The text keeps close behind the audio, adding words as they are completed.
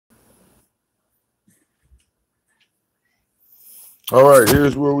All right,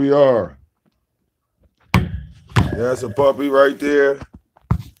 here's where we are. That's a puppy right there.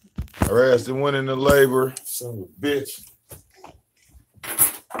 Harassed and went into labor. Son of a bitch.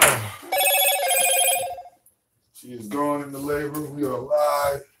 She is gone into labor. We are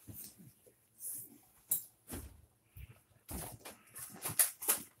live.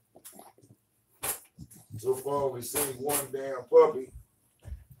 So far, we've seen one damn puppy.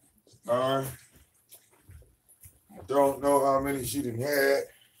 All right. Don't know how many she done had.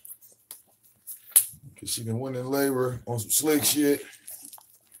 Because she done went in labor on some slick shit.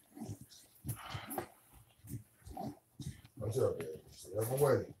 What's up, baby? Stay out my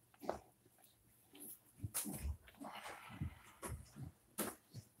way.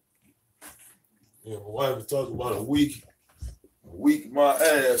 Yeah, my wife was talking about a week my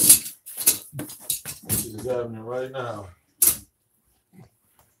ass. This is happening right now.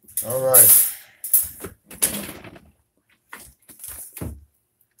 All right.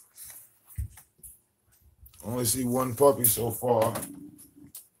 Only see one puppy so far.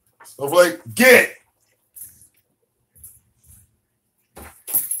 Snowflake, get!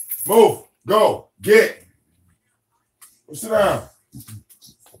 Move, go, get! Sit down.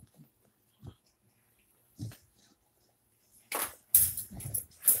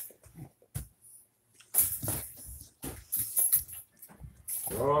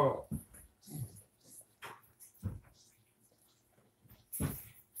 Oh.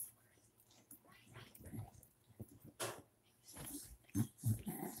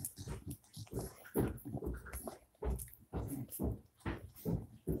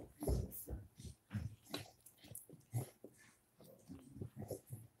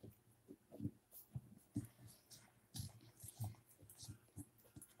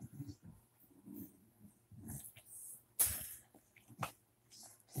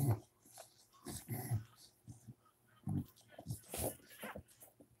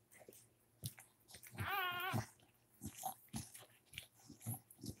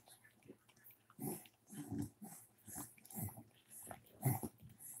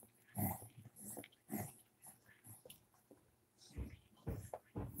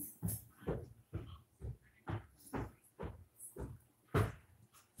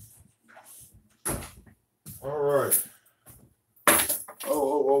 All right.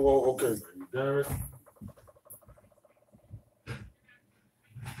 Okay. Damn it.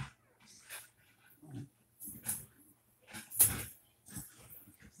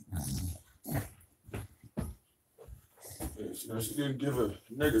 Yeah, she didn't give a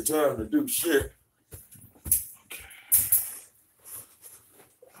nigga time to do shit. Okay.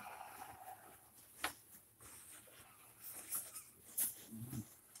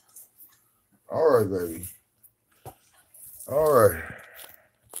 All right, baby. All right.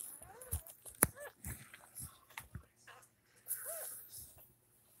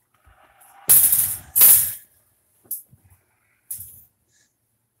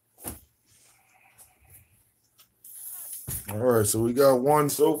 All right, so we got one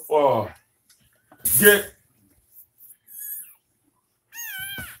so far. Get.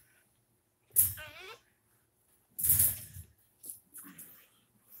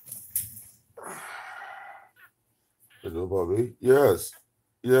 Little puppy. Yes.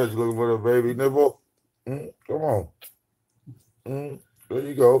 Yes, looking for the baby nibble. Come on. There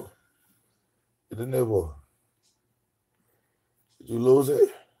you go. Get the nibble. Did you lose it?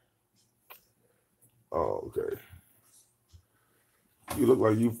 Oh, okay. You look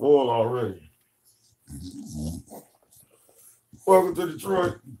like you full already. Welcome to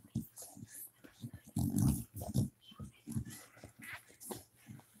Detroit.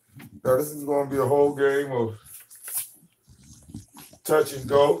 Now, this is going to be a whole game of touch and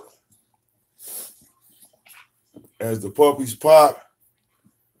go. As the puppies pop.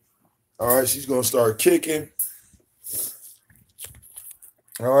 All right, she's going to start kicking.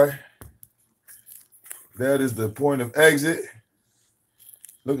 All right. That is the point of exit.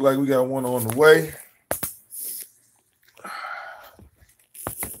 Look like we got one on the way.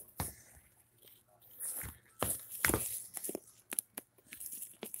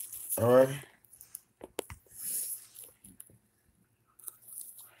 All right.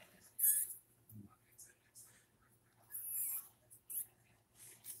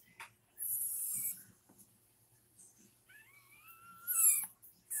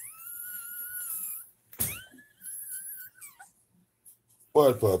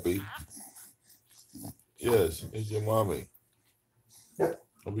 What, puppy? Yes, it's your mommy.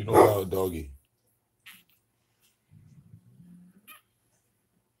 Don't be no loud doggy.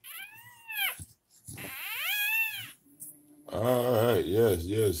 All right, yes.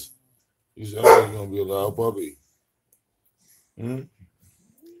 You sound like you're gonna be a loud puppy. Hmm?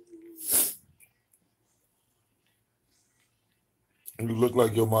 You look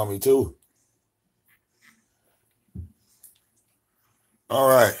like your mommy too. All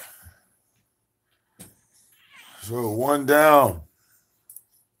right. So one down.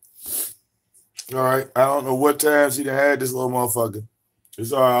 All right. I don't know what time she done had this little motherfucker.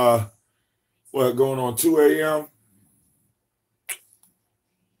 It's what, going on 2 a.m.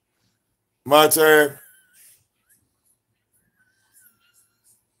 My time.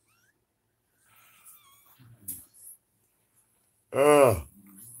 Uh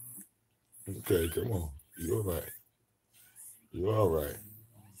okay, come on. You all right. You all right.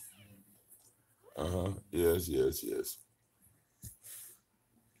 Uh-huh. Yes, yes, yes.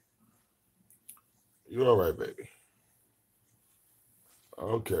 You all right, baby.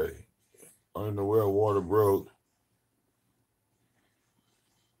 Okay. I don't know where water broke.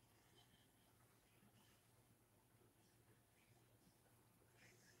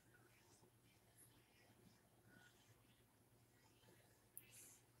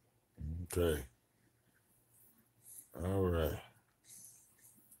 Okay. All right.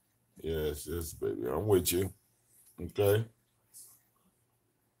 Yes, yes, baby. I'm with you. Okay.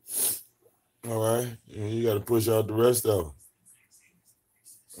 All right. You got to push out the rest of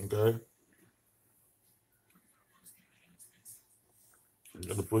them. Okay. You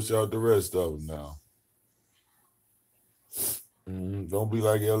got to push out the rest of them now. Don't be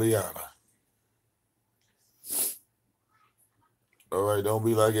like Eliana. All right. Don't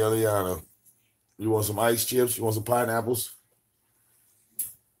be like Eliana. You want some ice chips? You want some pineapples?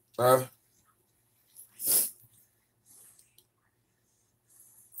 Huh?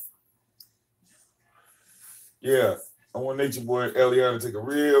 Yeah. I want Nature Boy and Eliana to take a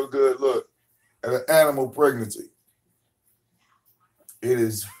real good look at an animal pregnancy. It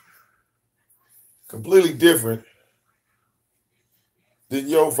is completely different than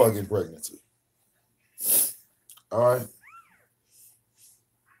your fucking pregnancy. All right.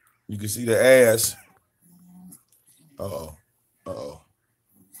 You can see the ass. Uh-oh. Uh-oh.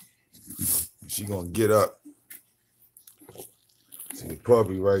 She gonna get up. See the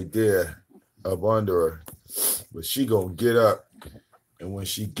puppy right there up under her. But she gonna get up. And when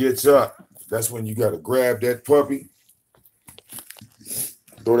she gets up, that's when you gotta grab that puppy,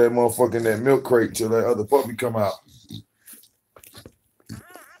 throw that motherfucker in that milk crate till that other puppy come out.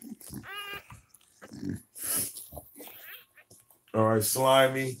 All right,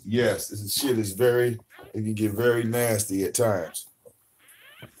 slimy. Yes, this shit is it can get very nasty at times.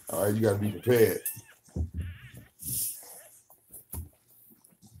 All right, you gotta be prepared.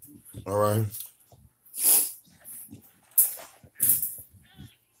 All right.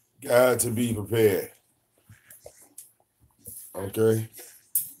 Got to be prepared. Okay.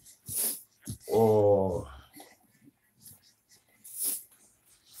 Oh,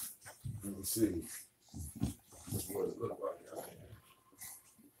 let me see. That's what it look like out here.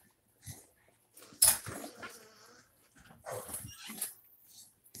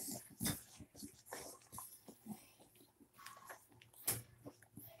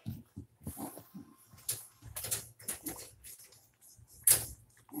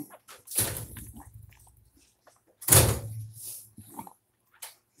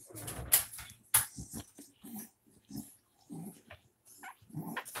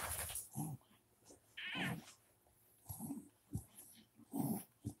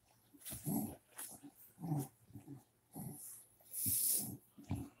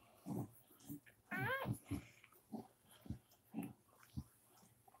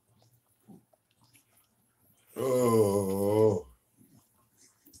 Oh,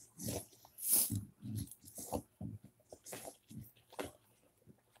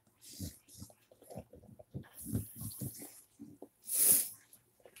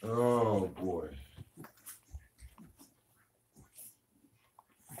 oh boy.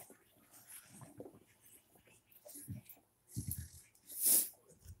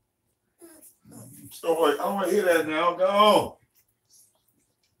 So wait, I don't want to hear that now. Go on.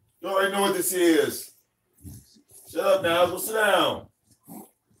 You already know what this is. Shut up now. Go sit down.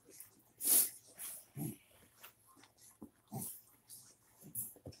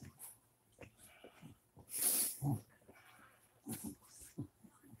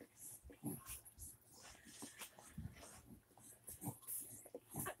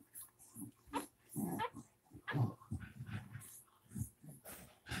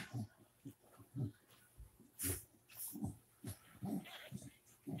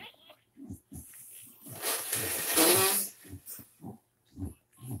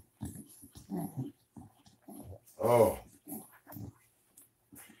 Oh,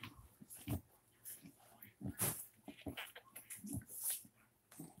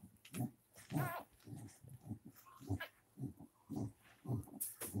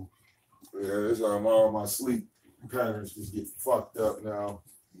 Yeah, it's like all my sleep patterns just get fucked up now.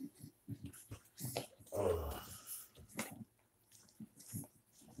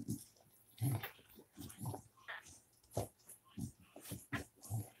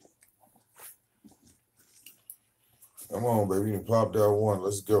 Come on, baby. You can pop that one.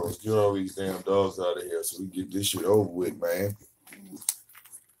 Let's go. Let's get all these damn dogs out of here so we get this shit over with, man.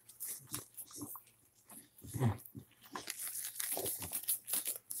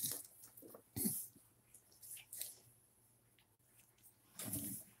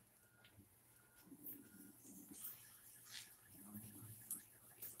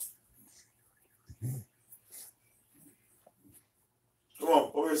 Come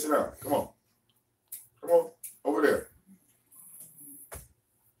on, over here, sit down. Come on. Come on, over there.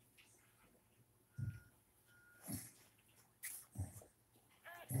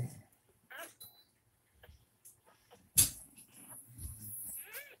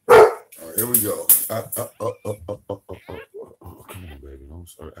 All right, here we go. Come on, baby. Don't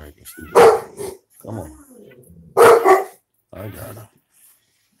start acting stupid. Come on. I got her.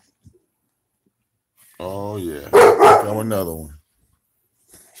 Oh, yeah. Come another one.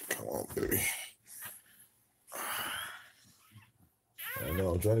 Come on, baby. I know.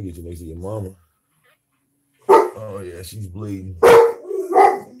 I'm trying to get you next to your mama. Oh, yeah. She's bleeding. Okay.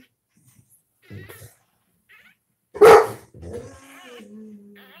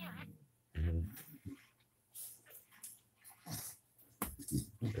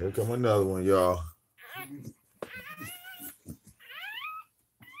 Here come another one, y'all.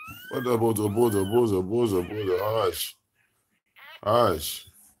 What the booza. Hush. Hush.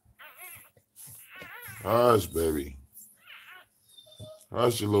 Hush, baby.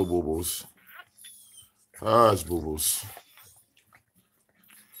 Hush, your little boo-boos. Hush, boo-boos.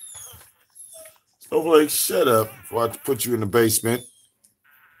 Snowflake, shut up before I put you in the basement.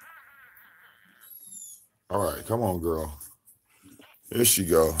 All right, come on, girl. Here she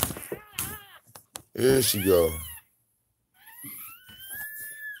go. Here she go.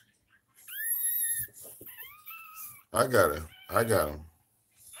 I got her. I got him.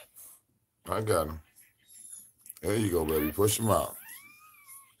 I got him. There you go, baby. Push him out.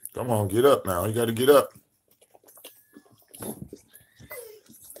 Come on, get up now. You got to get up.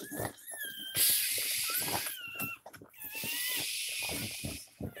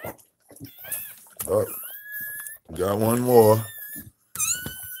 Oh, got one more.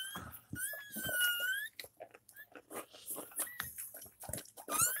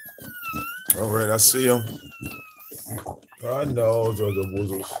 All right, I see him. I know, Jojo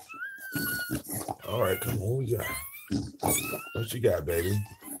Boozles. All right, come on, what we got? What you got, baby?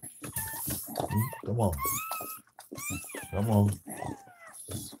 Come on. Come on.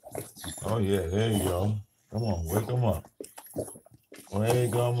 Oh, yeah, there you go. Come on, wake him up.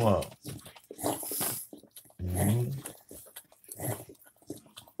 Wake him up. Mm-hmm.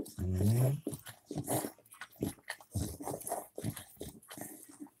 Mm-hmm.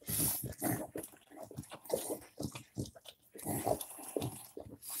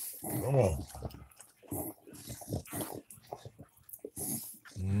 Come on.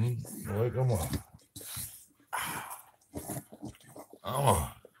 Wake him up.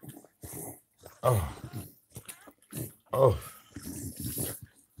 Oh. Oh. Oh.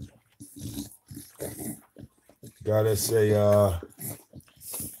 Gotta say,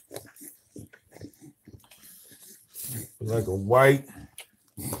 like a white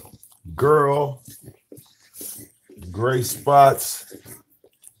girl, gray spots.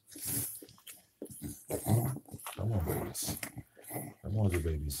 Come on, babies. Come on, the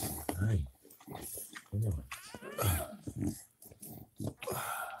babies. Hey, come on.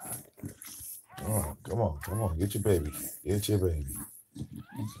 Oh, come on. Get your baby. Get your baby.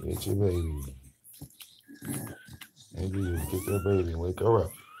 Get your baby. Maybe get that baby and wake her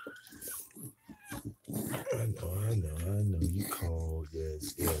up. I know. You called.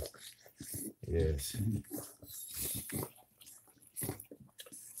 Yes. Yes.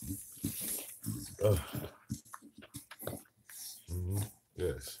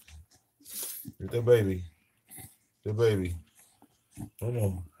 Get the baby. The baby. Come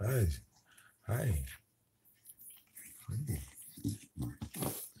on. Hi.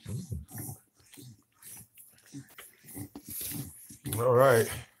 All right.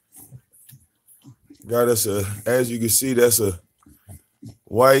 Got us as you can see, that's a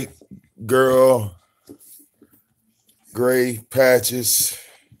white girl, gray patches.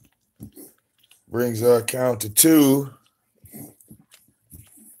 Brings our count to 2.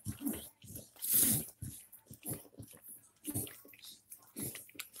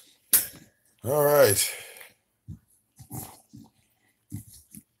 All right.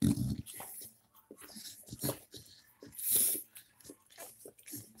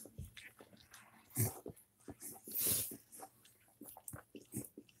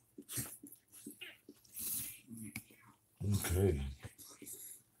 Hey.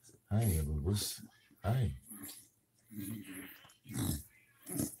 Hi, boo-boos. Hi.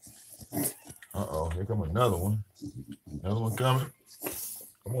 Uh-oh, here come another one. Another one coming.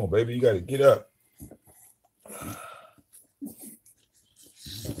 Come on, baby, you got to get up.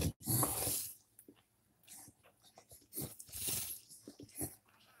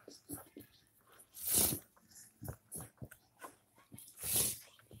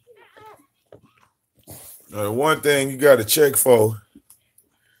 Now, the one thing you got to check for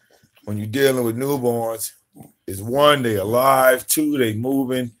when you're dealing with newborns is 1, they alive, 2, they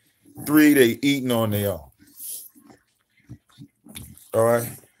moving, 3, they eating on their own. All right?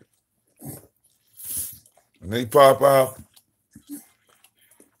 When they pop out,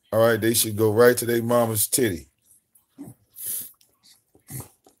 all right, they should go right to their mama's titty.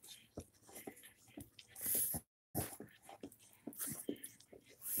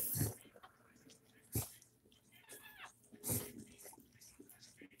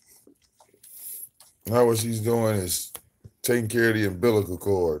 Now what she's doing is taking care of the umbilical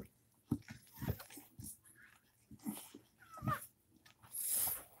cord.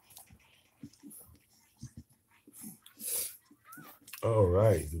 All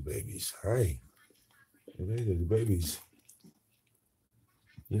right, the babies. Hi. The babies.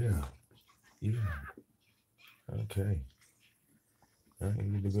 Yeah. Yeah. Okay. All right,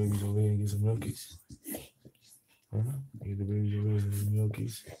 get the babies over here and get some milkies. Get the babies over here and get some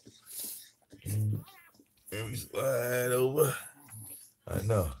milkies. And we slide over. I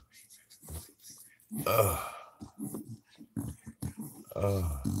know.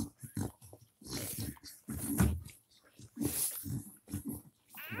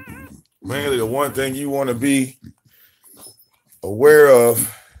 Mainly the one thing you want to be aware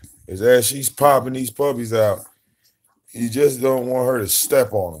of is as she's popping these puppies out, you just don't want her to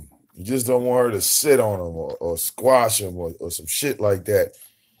step on them. You just don't want her to sit on them or squash them or some shit like that.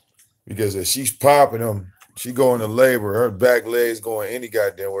 Because if she's popping them, she going to labor, her back legs going any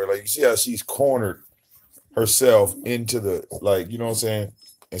goddamn way. Like, you see how she's cornered herself into the, like, you know what I'm saying?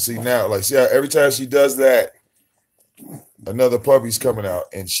 And see now, like, see how every time she does that, another puppy's coming out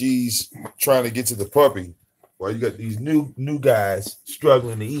and she's trying to get to the puppy while you got these new guys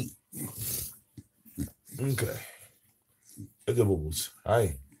struggling to eat. Okay. Look at boo-boos.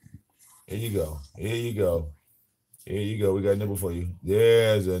 Hi. Here you go. Here you go. Here you go. We got a nipple for you.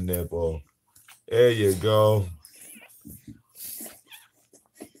 There's a nipple. There you go.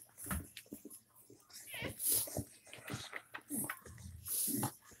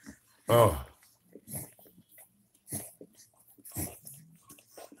 Oh.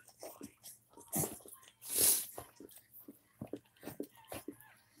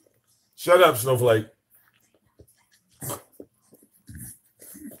 Shut up, Snowflake.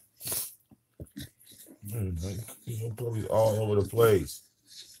 These puppies all over the place.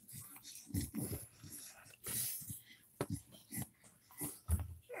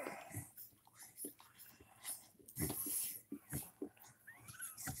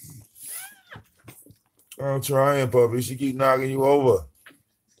 I'm trying, puppy. She keep knocking you over.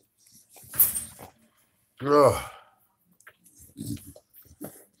 Ugh.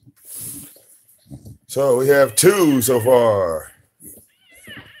 So we have 2 so far.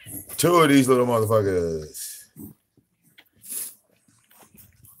 2 of these little motherfuckers.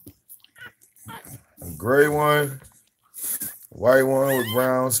 A gray one, white one with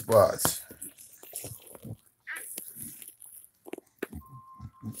brown spots.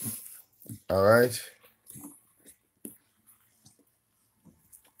 All right.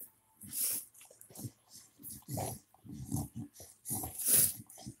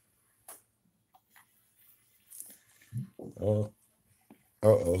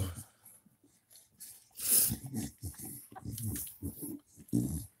 Uh-oh.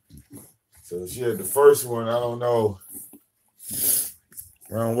 So she had the first one, I don't know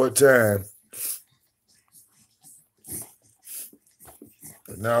around what time.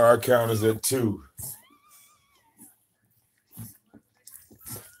 But now our count is at 2.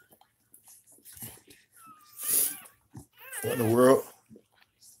 What in the world?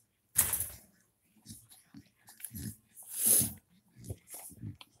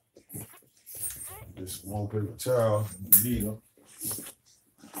 Just one paper towel. Need them.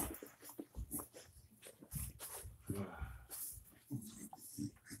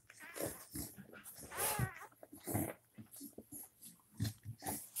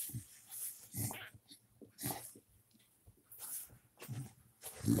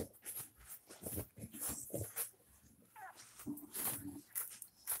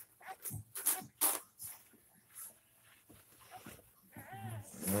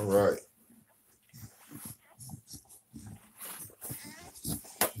 All right.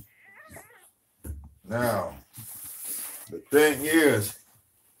 10 years.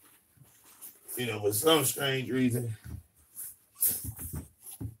 You know, for some strange reason,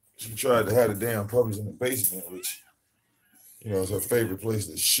 she tried to have the damn puppies in the basement, which, you know, is her favorite place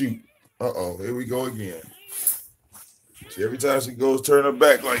to shoot. Uh-oh, here we go again. See, every time she goes, turn her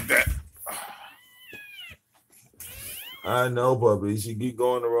back like that. I know, puppy. She keep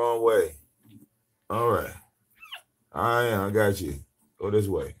going the wrong way. All right. I got you. Go this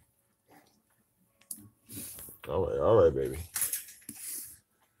way. All right, baby.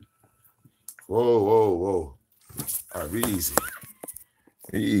 Whoa, whoa, whoa. All right, be easy.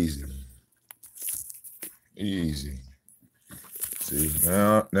 Be easy. Easy. See,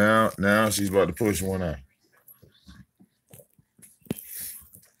 now she's about to push one out.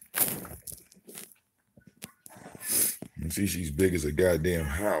 You see, she's big as a goddamn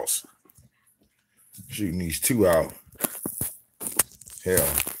house. Shooting these two out.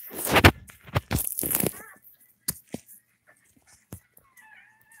 Hell.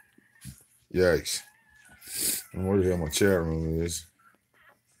 Yikes. I wonder where the hell my chat room is.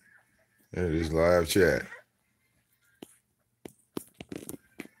 There it is, live chat.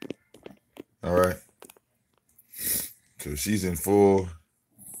 All right. So she's in full.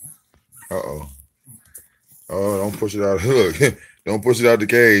 Uh-oh. Oh, don't push it out. Look, don't push it out the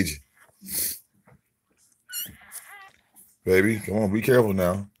cage. Baby, come on, be careful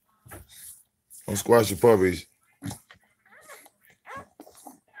now. Don't squash your puppies.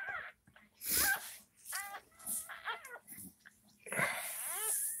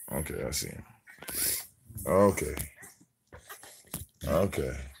 Okay, I see him. Okay.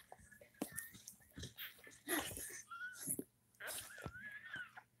 Okay.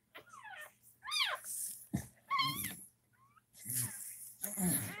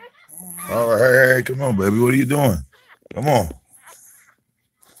 All right, hey, come on, baby. What are you doing? Come on.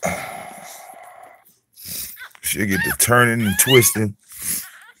 She'll get to turning and twisting.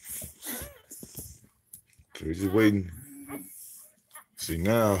 So we're just waiting. See,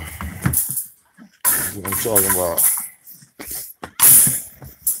 now, that's what I'm talking about.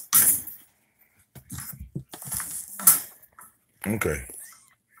 Okay.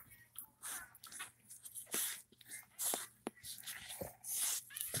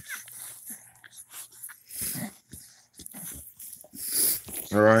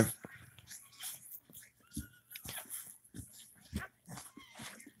 All right.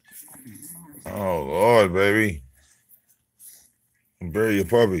 Oh, Lord, baby. Bury your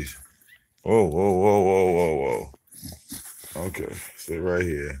puppies. Whoa, whoa, whoa, whoa, whoa, whoa. Okay, stay right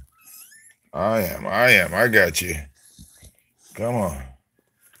here. I am. I got you. Come on.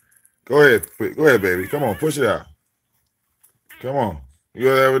 Go ahead, baby. Come on, push it out. Come on. You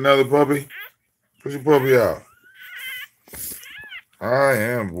gotta have another puppy? Push your puppy out. I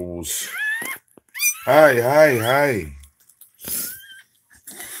am, bulls. Hi.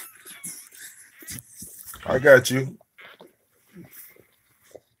 I got you.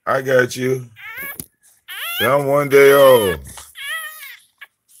 See, I'm 1 day old.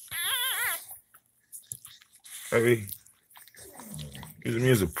 Baby, use me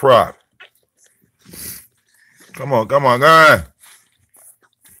as a prop. Come on. Dang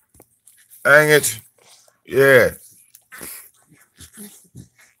it. Yeah.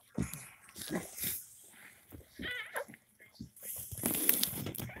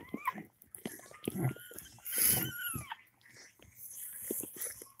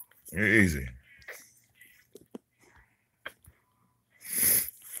 Easy.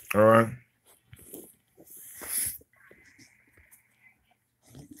 All right.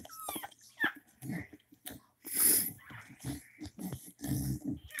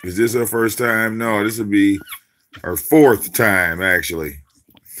 Is this her first time? No, this will be her fourth time, actually.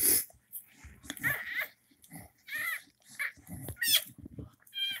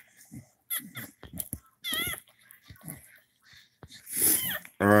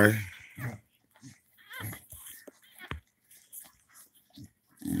 All right.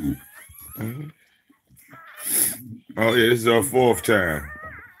 Oh, yeah, this is our fourth time.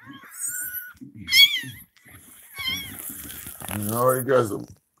 I already got some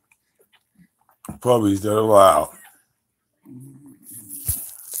puppies that are loud.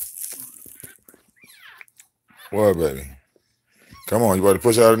 What, baby? Come on, you about to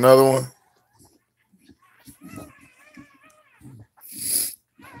push out another one?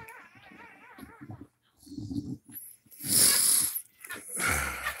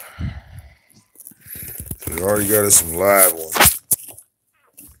 We already got us some live ones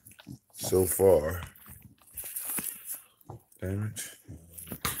so far. Damn it.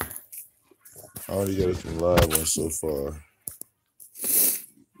 I already got us some live ones so far.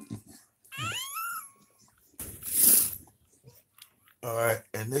 right,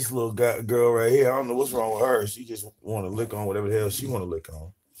 and this little girl right here, I don't know what's wrong with her. She just want to lick on whatever the hell she want to lick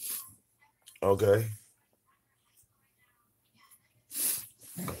on. Okay.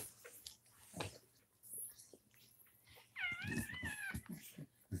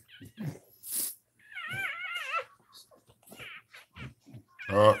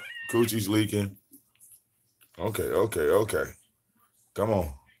 Coochie's leaking. Okay. Come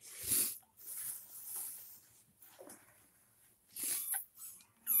on.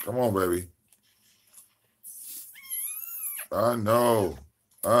 Come on, baby. I know.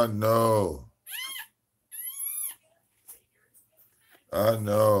 I know. I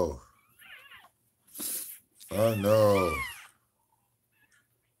know. I know.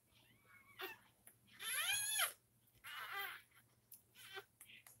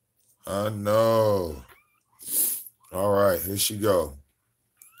 I know. All right, here she go.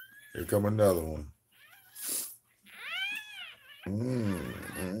 Here come another one.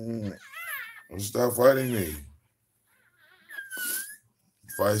 Stop fighting me.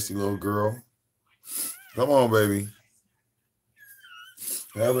 Feisty little girl. Come on, baby.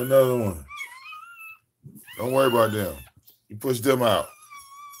 Have another one. Don't worry about them. You push them out.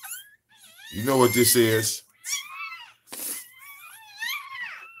 You know what this is.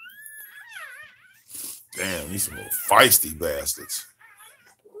 Damn, these some little feisty bastards.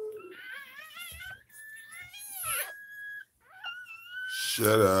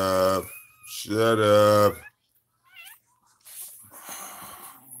 Shut up. Shut up.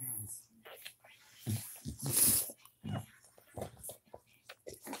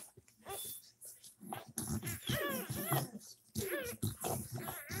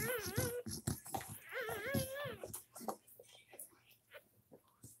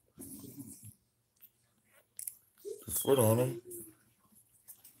 Foot on him.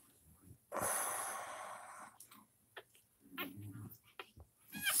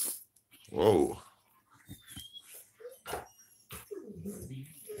 Whoa.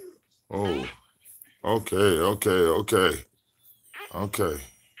 Oh. Okay.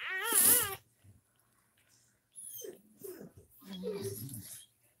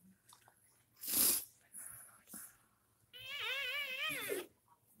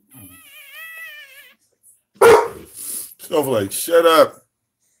 Snowflake, shut up.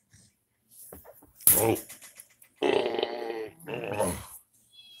 Oh.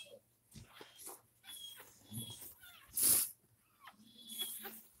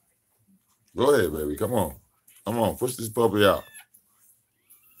 Go ahead, baby. Come on. Push this puppy out.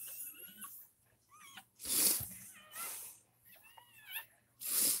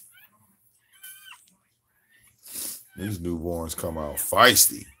 These newborns come out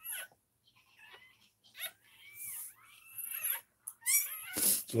feisty.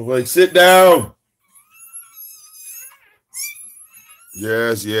 So, like, sit down.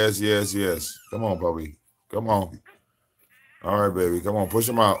 Yes. Come on, puppy. Come on. All right, baby. Come on. Push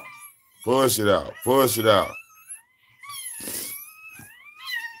him out. Push it out.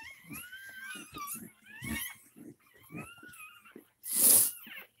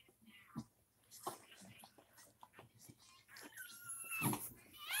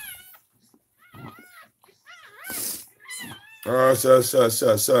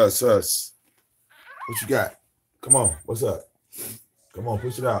 Sus. What you got? Come on. What's up? Come on.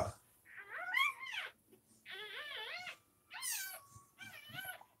 Push it out.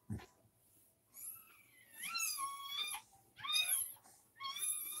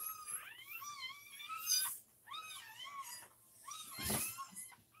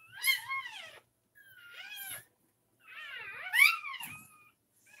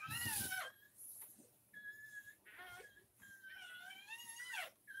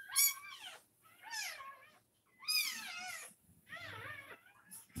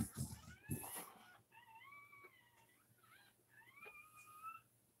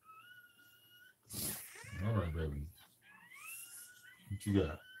 All right, baby. What you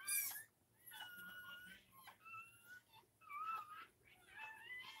got?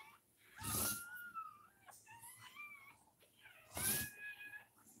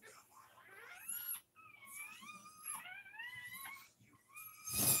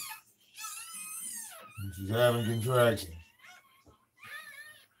 She's having contraction.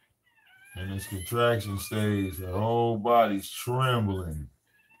 And this contraction stage, her whole body's trembling.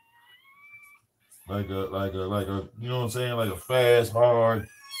 Like a, you know what I'm saying? Like a fast, hard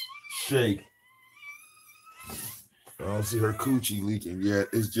shake. I don't see her coochie leaking yet.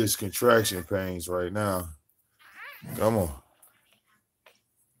 It's just contraction pains right now. Come on.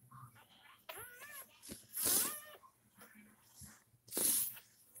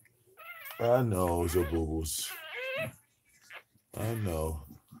 I know, it's your boo-boos. I know.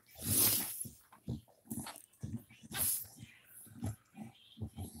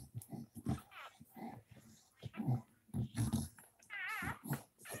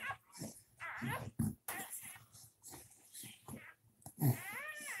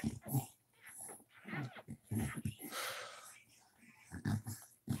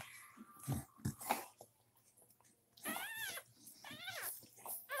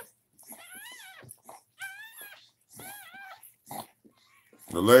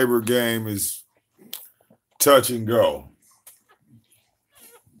 The labor game is touch and go.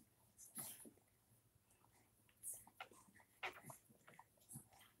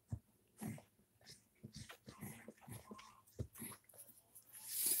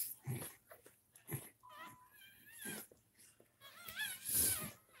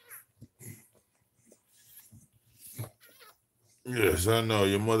 Yes, I know.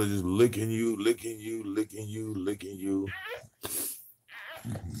 Your mother just licking you, licking you, licking you, licking you.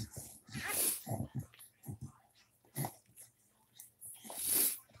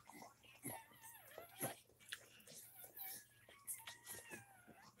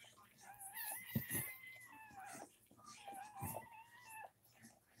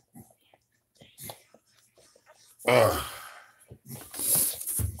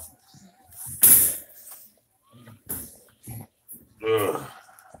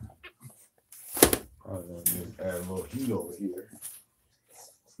 I'm gonna just add a little heat over here.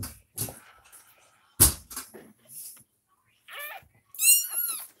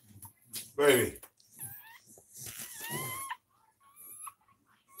 Baby.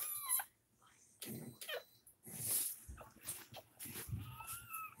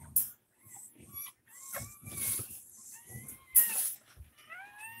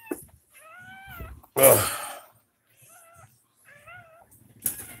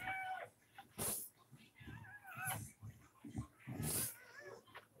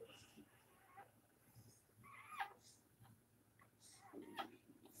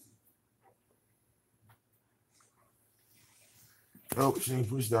 Oh, she ain't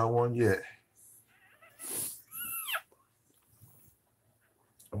pushed that one yet.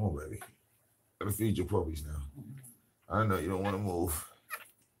 Come on, baby. Gotta feed your puppies now. I know you don't want to move.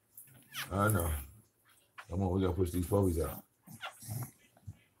 I know. Come on, we gotta push these puppies out.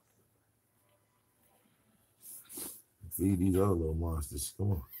 Feed these other little monsters.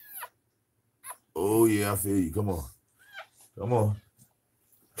 Come on. Oh, yeah, I feel you. Come on. Come on.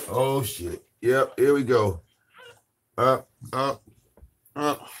 Oh, shit. Yep, here we go. Up, up,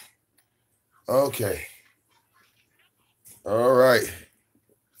 up. Okay. All right.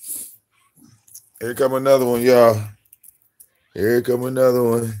 Here come another one, y'all. Here come another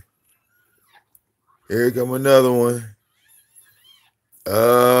one. Here come another one.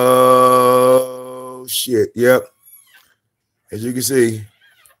 Oh, shit. Yep. As you can see,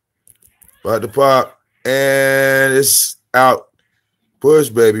 about to pop. And it's out. Push,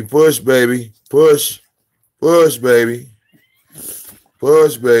 baby. Push, baby. Push. Push, baby.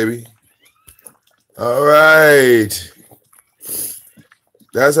 Push, baby. All right.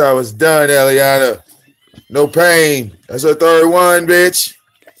 That's how it's done, Eliana. No pain. That's her third one, bitch.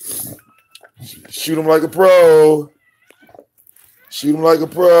 Shoot him like a pro. Shoot him like a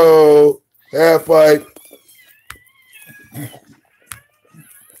pro. Half pipe.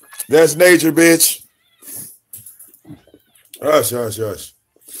 That's nature, bitch. Hush, hush, hush.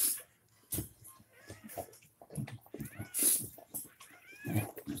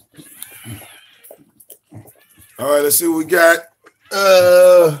 All right, let's see what we got.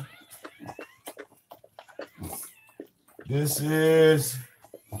 This is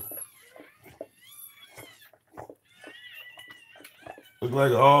look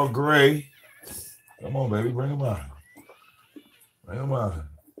like all gray. Come on, baby, bring him out. Bring him out.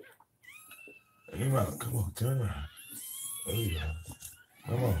 Bring him out. Come on, turn around. There you go.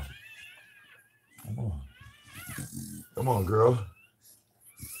 Come on. Come on. Come on, girl.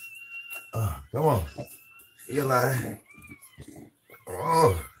 Come on. You lie.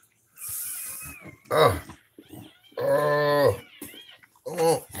 Oh. Oh. Oh. Come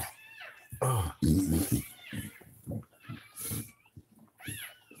on. Oh.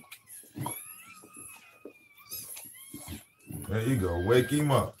 There you go. Wake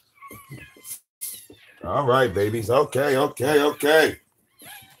him up. All right, babies. Okay, okay, okay.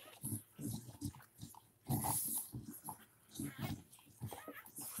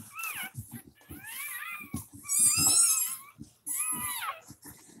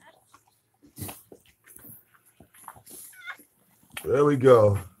 There we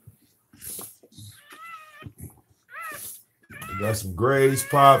go. We got some grays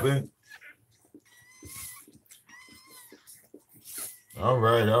popping. All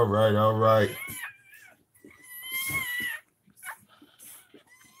right, all right, all right.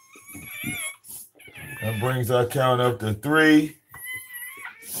 That brings our count up to 3.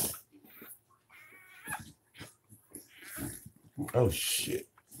 Oh, shit.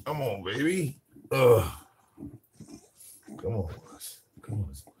 Come on, baby. Ugh. Come on. Come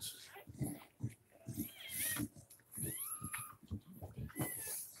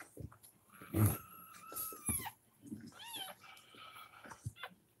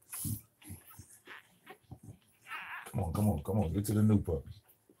on. Come on. Get to the new puppy.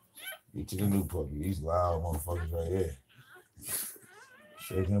 Get to the new puppy. These loud motherfuckers right here.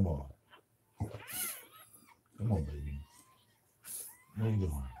 Shake him off. Come on, baby. What are you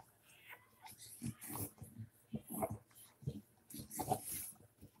doing?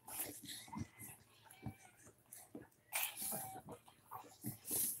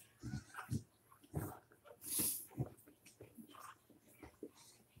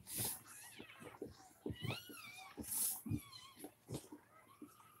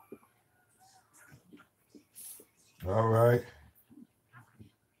 All right.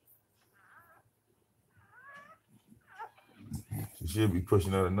 She should be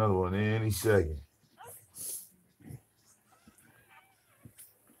pushing out another one any second.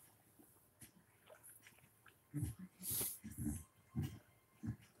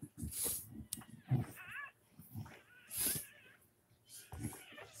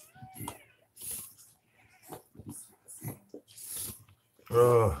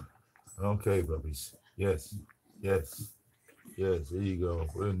 Okay, puppies. Yes. Yes. Yes. There you go.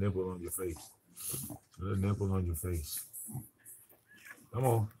 Put a nipple on your face. Put a nipple on your face. Come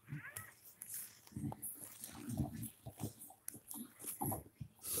on.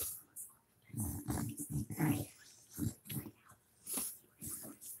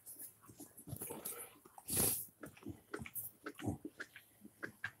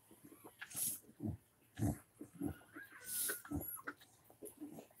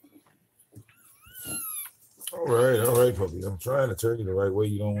 All right, puppy. I'm trying to turn you the right way.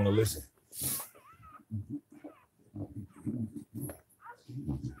 You don't want to listen.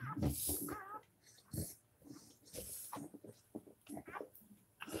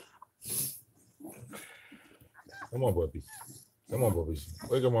 Come on, puppies. Come on, puppies.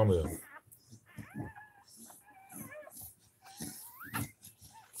 Wake up, mommy up.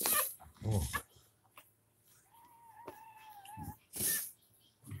 Come on.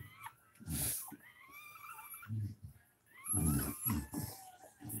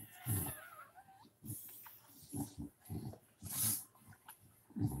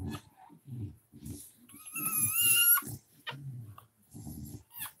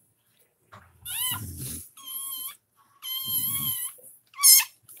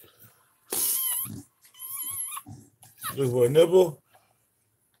 Just for a nipple?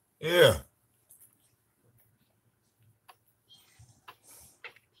 Yeah.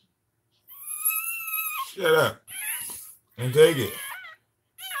 Shut up. And take it.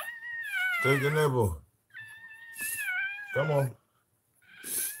 Take the nipple. Come on.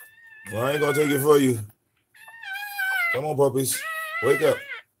 Well, I ain't gonna take it for you. Come on, puppies. Wake up.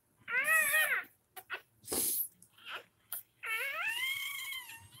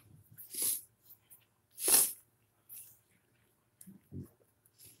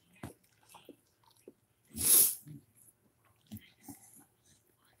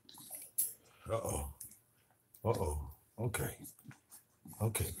 Uh-oh. Uh-oh. Okay.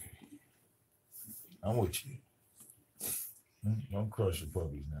 Okay, baby. I'm with you. Don't crush your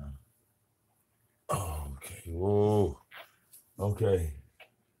puppies now. Oh, okay. Whoa. Okay.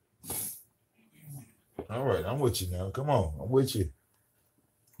 All right. I'm with you now. Come on. I'm with you.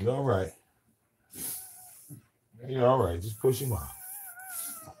 You're all right. You're all right. Just push him out.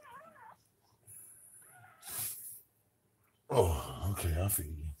 Oh, okay. I feel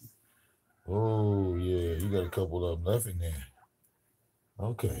you. Oh, yeah. You got a couple of them left in there.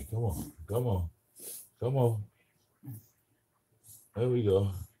 Okay. Come on. Come on. Come on. There we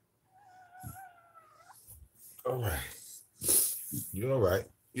go. All right. You're all right.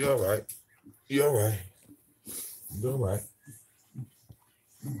 You're all right. You're all right. You're all right.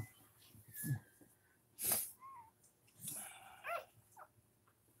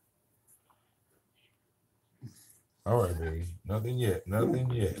 All right, baby. Nothing yet. Nothing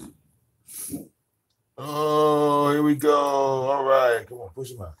yet. Oh, here we go. All right. Come on.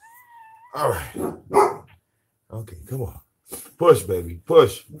 Push him out. All right. Okay. Come on. Push, baby.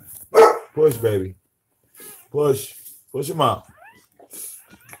 Push. Push, baby. Push. Push him out.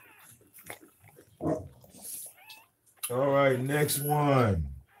 All right. Next one.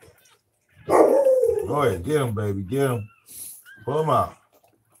 Go ahead. Get him, baby. Get him. Pull them out.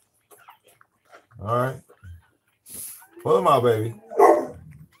 All right. Pull them out, baby.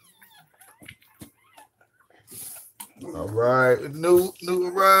 All right. New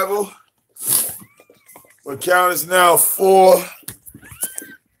arrival. The count is now 4.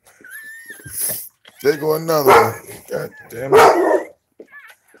 There go another one. God damn it.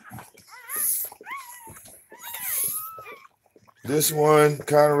 This one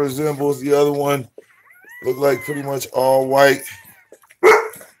kind of resembles the other one. Look like pretty much all white.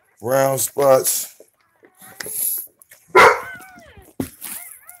 Brown spots.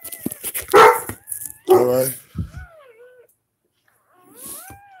 All right.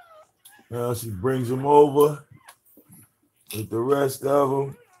 Now she brings them over with the rest of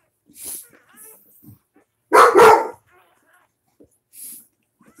them.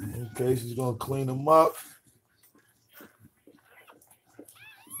 Okay, she's going to clean them up.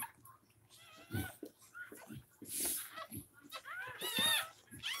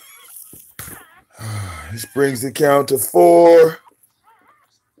 This brings the count to 4.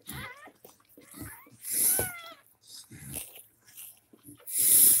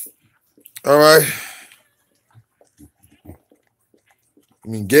 All right.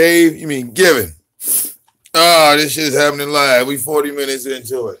 You mean gave? You mean given? Oh, this shit's happening live. We 40 minutes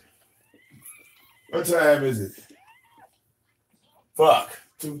into it. What time is it? Fuck.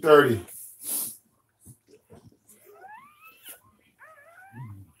 2:30.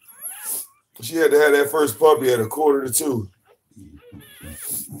 She had to have that first puppy at 1:45.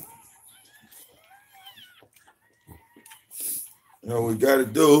 You know what we got to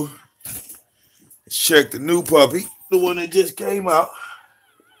do is check the new puppy, the one that just came out.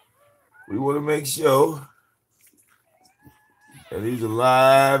 We want to make sure that he's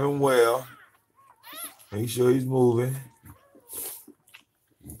alive and well. Make sure he's moving.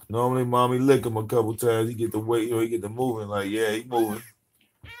 Normally, mommy lick him a couple times. He get the weight, he get the moving. Like, yeah, he moving.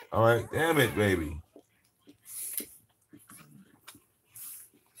 All right, damn it, baby.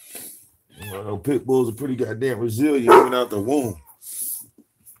 You know, pit bulls are pretty goddamn resilient even out the womb.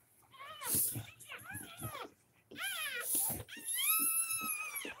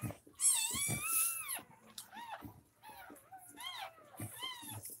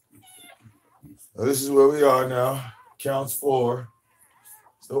 Now, this is where we are now. Counts 4.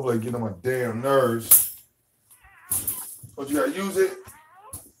 Stuff like getting on my damn nerves. But you gotta use it.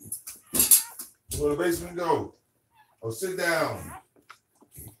 Where the basement go? Oh, sit down.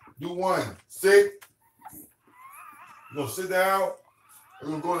 Do 1. Sit. You're gonna sit down. We're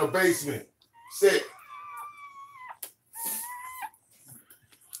gonna go in the basement. Sit.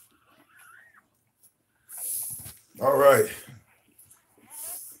 All right.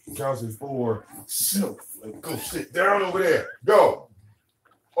 Counts at 4. Sit. Go sit down over there. Go.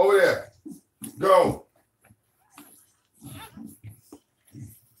 Over there. Go.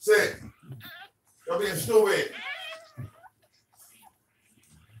 Sit. You're being stupid.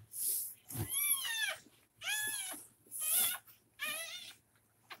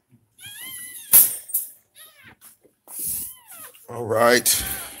 All right.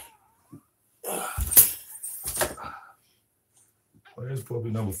 Well, here's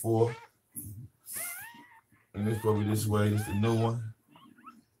puppy number 4. And this puppy this way. This is the new one.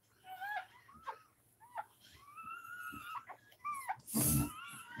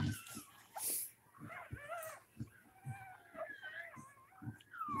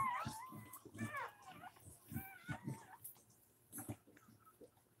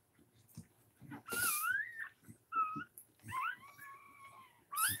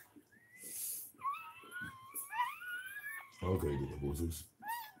 Okay, good boozers.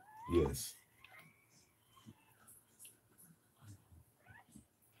 Yes.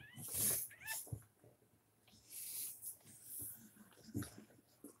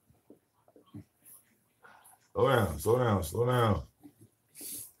 Slow down, slow down, slow down.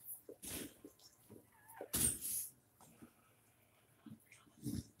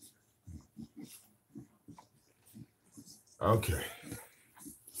 Okay.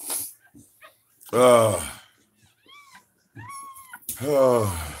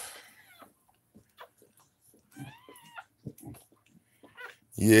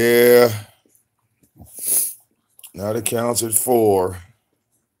 Yeah. Now the count's at 4.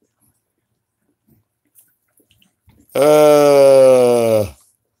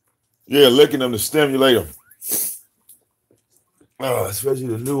 Yeah, licking them to stimulate them. Especially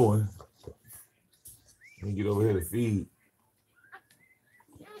the new one. Let me get over here to feed.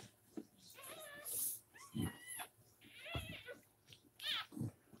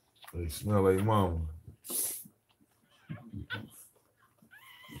 They smell like mama.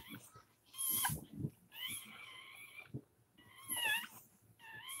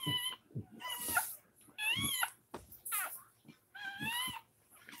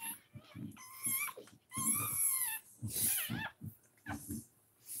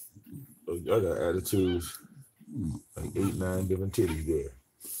 Y'all got attitudes. Like 8, 9 different titties there.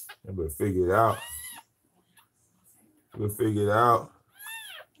 I better figure it out. We'll figure it out.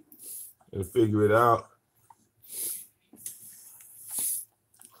 We'll figure it out.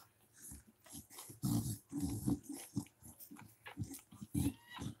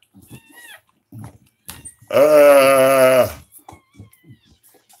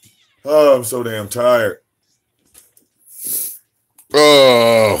 Oh, I'm so damn tired.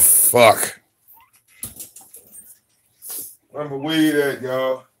 Oh, fuck. Where my weed at,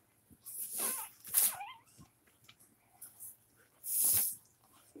 y'all?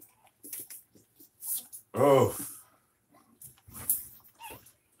 Oh.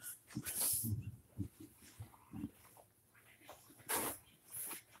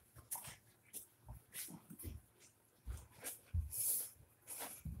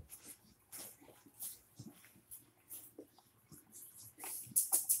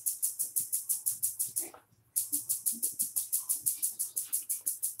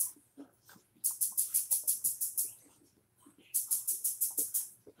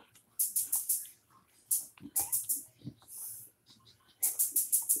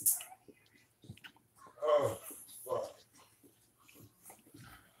 Oh, fuck.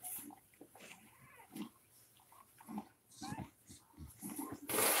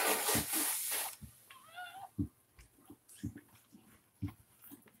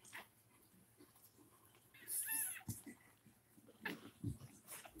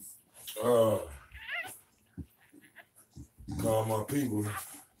 Oh. Call my people.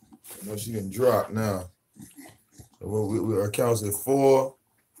 I know she done dropped now. Our count's at 4.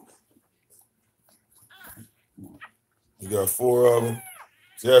 You got 4 of them.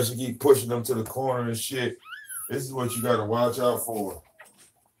 See how she keep pushing them to the corner and shit. This is what you got to watch out for.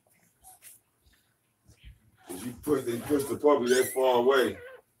 If they push the puppy that far away,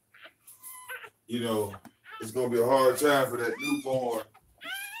 you know, it's gonna be a hard time for that newborn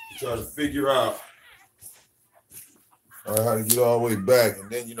to try to figure out how to get all the way back. And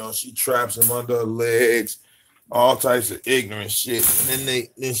then, you know, she traps him under her legs, all types of ignorant shit. And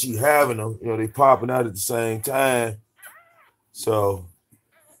then she having them, you know, they popping out at the same time. So,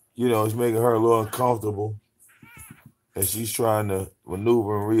 you know, it's making her a little uncomfortable. And she's trying to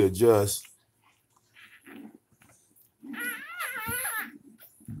maneuver and readjust.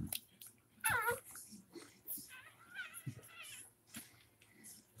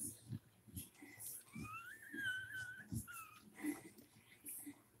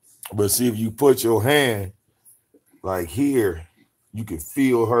 But see, if you put your hand like here, you can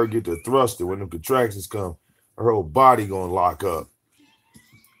feel her get the thruster when the contractions come. Her whole body gonna lock up.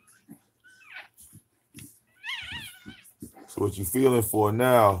 So what you feeling for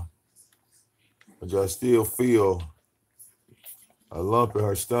now, but I still feel a lump in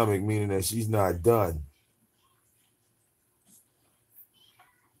her stomach, meaning that she's not done.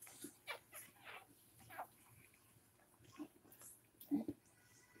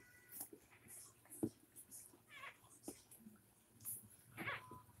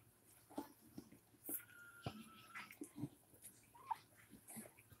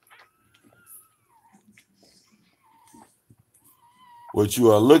 What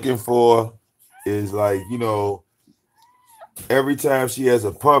you are looking for is like, you know, every time she has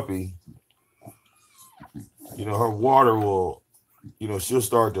a puppy, you know, her water will, you know, she'll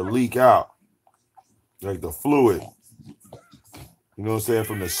start to leak out, like the fluid. You know what I'm saying?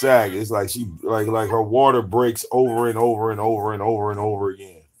 From the sac, it's like she like her water breaks over and over and over and over and over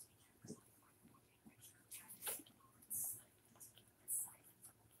again.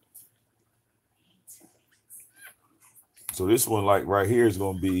 So this one, like right here, is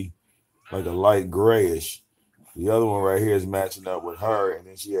gonna be like a light grayish. The other one right here is matching up with her, and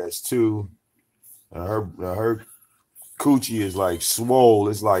then she has 2. Her coochie is like swole.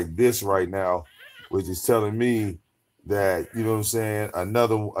 It's like this right now, which is telling me that, you know what I'm saying,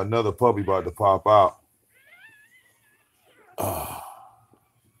 another puppy about to pop out.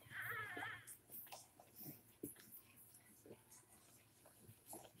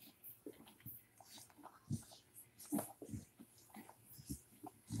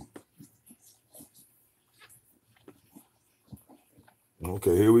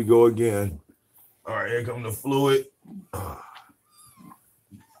 Okay, here we go again. All right, here come the fluid. All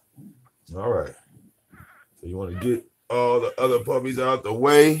right. So you want to get all the other puppies out the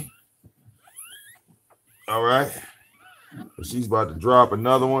way. All right. So she's about to drop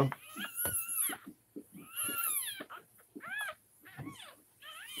another one.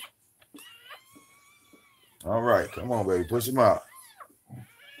 All right, come on, baby. Push him out.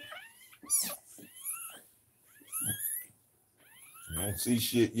 I don't see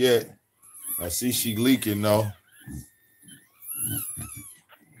shit yet. I see she leaking though.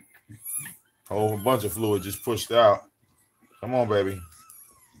 A whole bunch of fluid just pushed out. Come on, baby.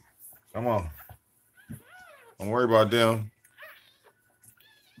 Come on. Don't worry about them.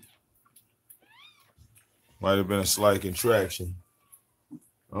 Might have been a slight contraction.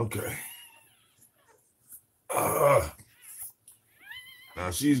 Okay. Now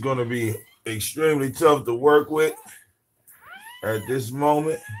she's going to be extremely tough to work with at this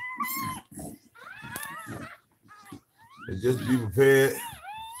moment. And just be prepared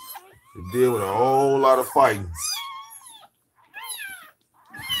to deal with a whole lot of fighting.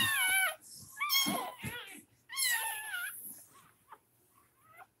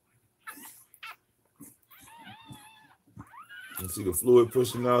 You see the fluid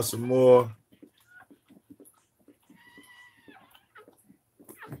pushing out some more.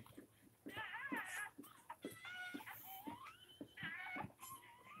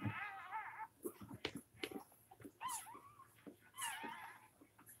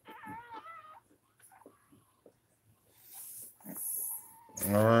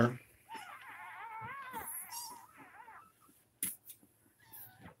 All right.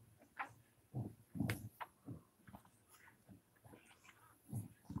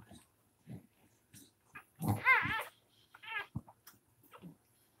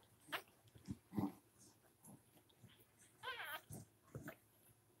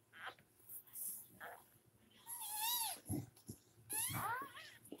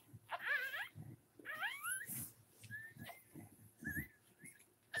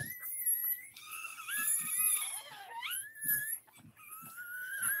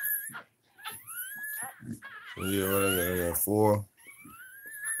 Yeah, what I got 4.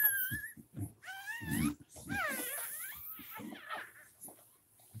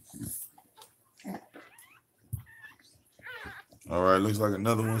 All right, looks like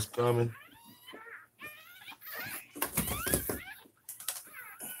another one's coming.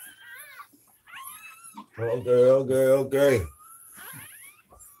 Okay.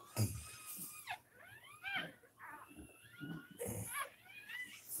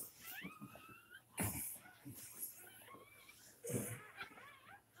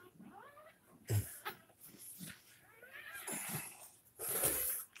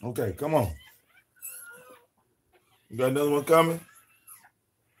 Okay, come on. You got another one coming?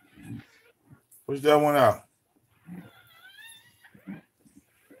 Push that one out.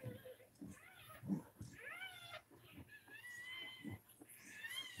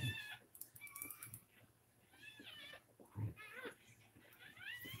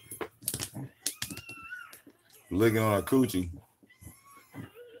 Licking on a coochie.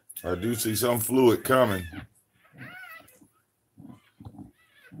 I do see some fluid coming.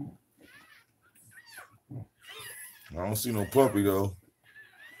 I don't see no puppy though.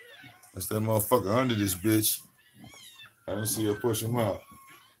 That's that motherfucker under this bitch. I don't see her push him out.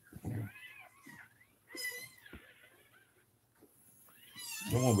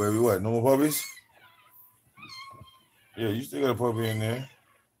 Come on, baby. What? No more puppies? Yeah, you still got a puppy in there.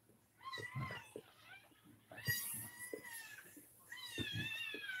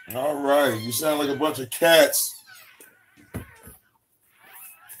 All right. You sound like a bunch of cats.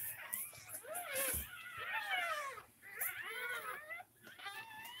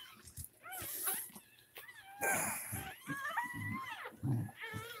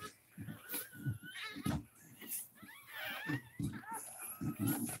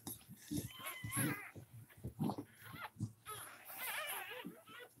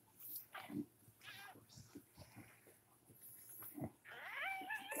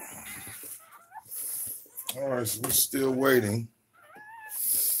 All right, so we're still waiting.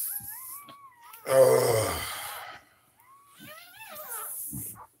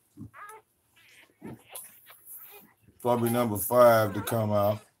 Probably number 5 to come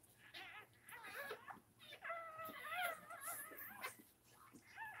out.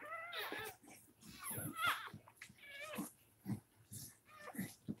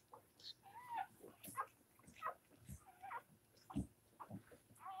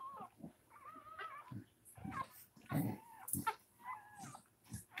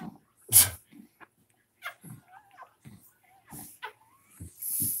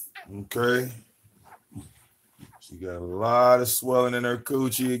 Okay. She got a lot of swelling in her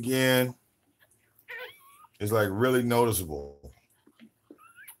coochie again. It's like really noticeable.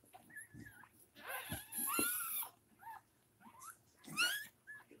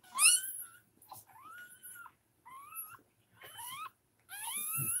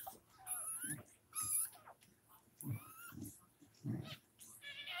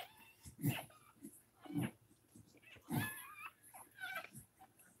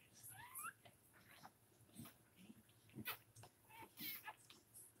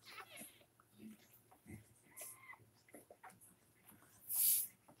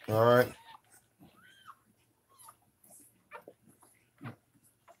 All right.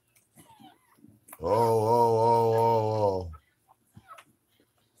 Oh.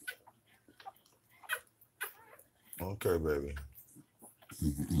 Okay, baby.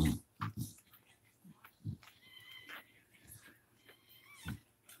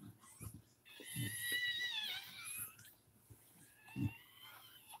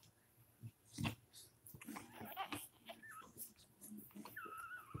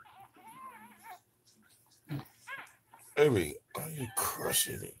 Baby, are you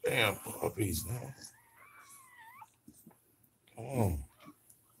crushing the damn puppies, man? Oh.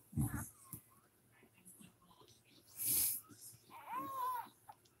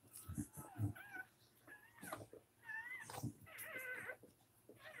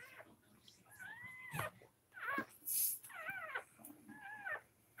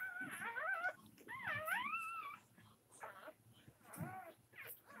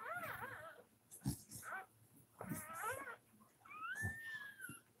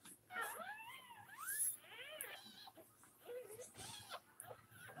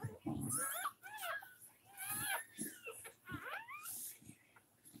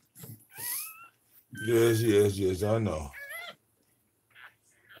 Yes, I know.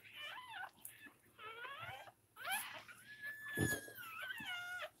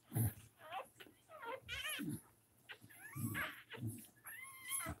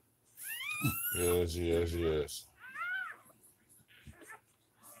 Yes.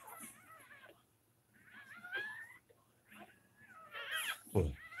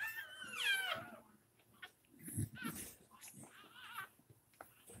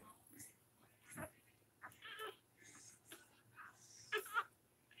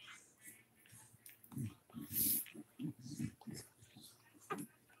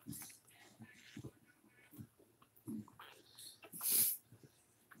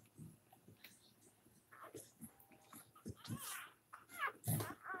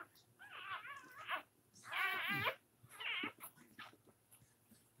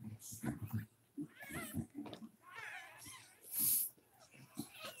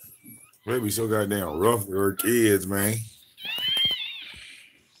 Baby so goddamn rough with her kids, man.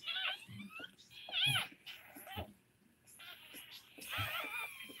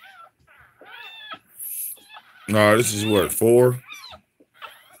 No, this is what, 4?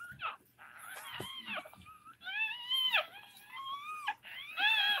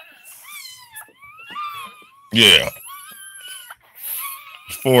 Yeah.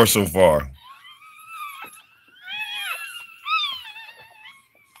 4 so far.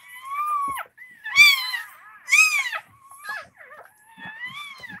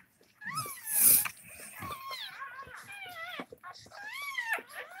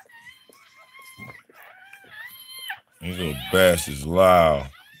 These little bastards loud.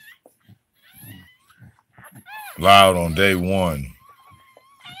 Loud on day 1.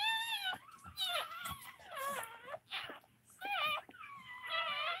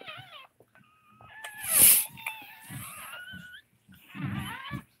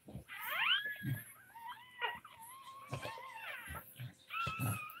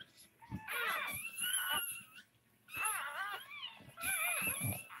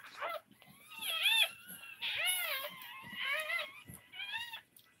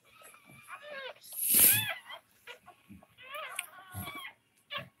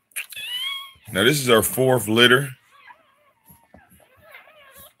 Now this is our 4th litter.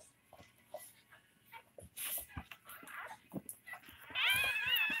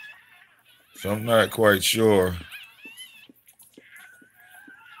 So I'm not quite sure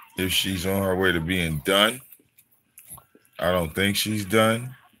if she's on her way to being done. I don't think she's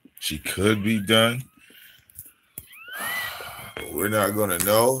done. She could be done. We're not going to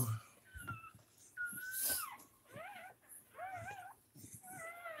know.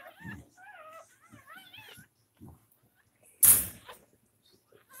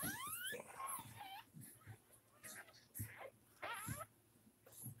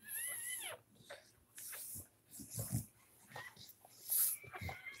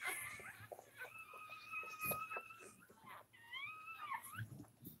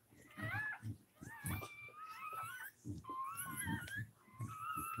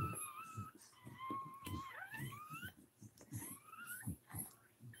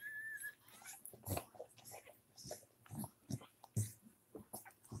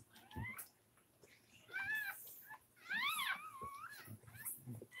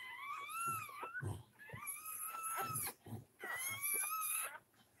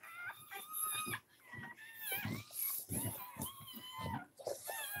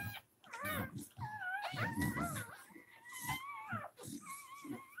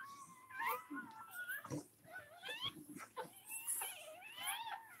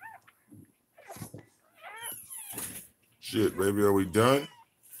 Shit, baby, are we done?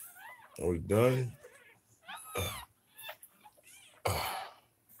 Are we done?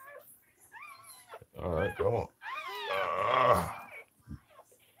 All right, come on.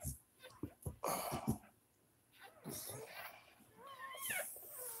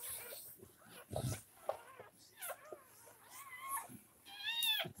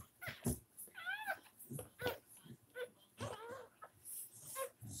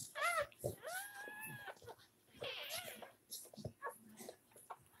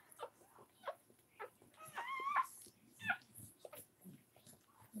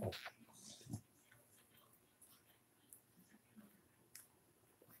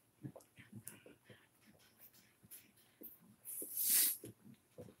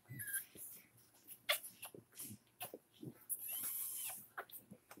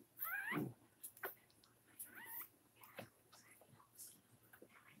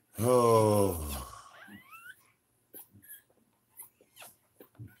 Oh.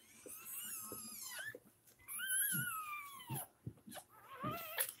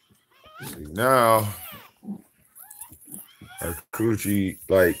 See, now her coochie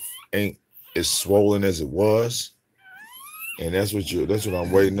like ain't as swollen as it was. And that's what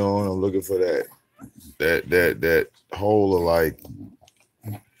I'm waiting on. I'm looking for that hole of like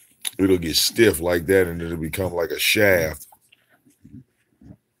it'll get stiff like that and it'll become like a shaft.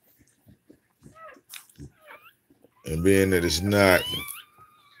 And being that it's not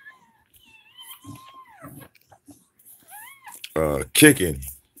kicking.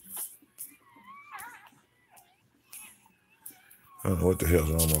 I don't know what the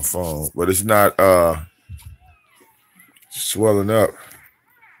hell's on my phone, but it's not swelling up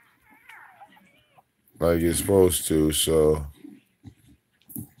like it's supposed to. So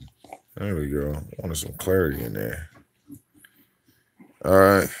there we go. I wanted some clarity in there. All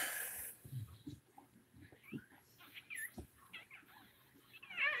right.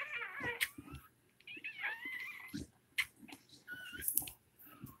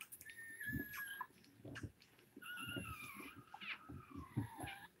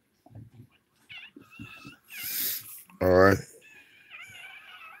 All right.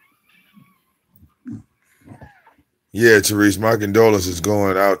 Yeah, Therese, my condolences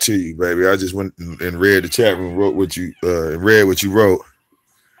going out to you, baby. I just went and read the chat room, wrote what you read what you wrote.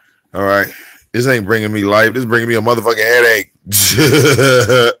 All right. This ain't bringing me life. This is bringing me a motherfucking headache.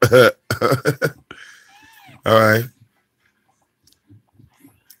 All right.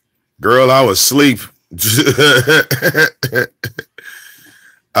 Girl, I was asleep.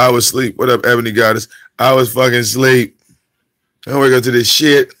 I was asleep. What up, Ebony Goddess? I was fucking asleep. I wake up to this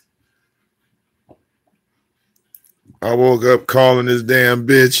shit. I woke up calling this damn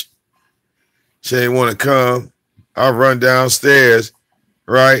bitch. She ain't want to come. I run downstairs,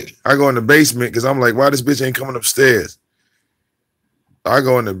 right? I go in the basement because I'm like, why this bitch ain't coming upstairs? I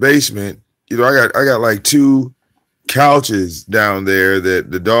go in the basement. You know, I got like 2 couches down there that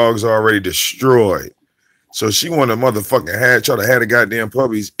the dog's already destroyed. So she wanted to motherfucking try to have the goddamn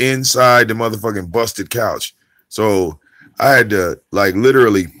puppies inside the motherfucking busted couch. So I had to like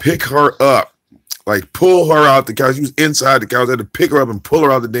literally pick her up, like pull her out the couch. She was inside the couch. I had to pick her up and pull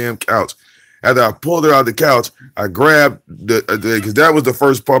her out the damn couch. After I pulled her out the couch, I grabbed because that was the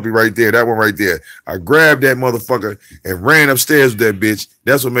first puppy right there. That one right there. I grabbed that motherfucker and ran upstairs with that bitch.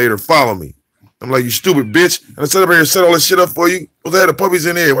 That's what made her follow me. I'm like, you stupid bitch. And I set up here and set all this shit up for you. Well, they had the puppies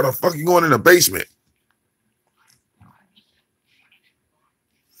in there. Why the fuck you going in the basement?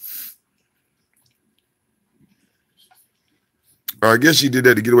 Or I guess she did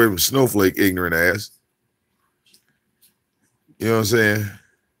that to get away from Snowflake, ignorant ass. You know what I'm saying?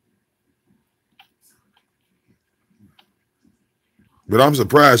 But I'm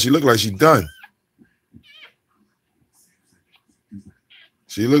surprised. She looked like she done.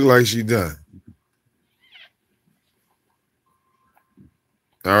 She looked like she done.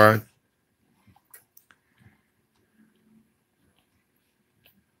 All right.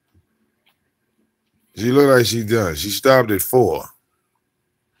 She looked like she done. She stopped at 4.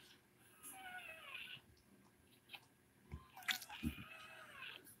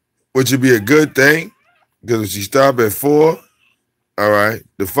 Which would be a good thing. Because if she stopped at 4, all right,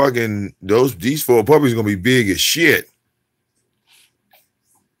 these 4 puppies are gonna be big as shit.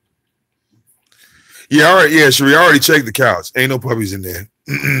 Yeah, all right, yeah, Sheree, I already checked the couch. Ain't no puppies in there.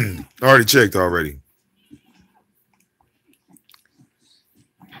 I already checked already.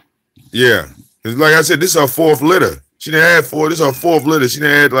 Yeah. Like I said, this is her 4th litter. She didn't have 4. This is her 4th litter. She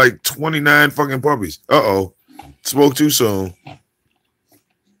didn't had like 29 fucking puppies. Uh-oh. Spoke too soon.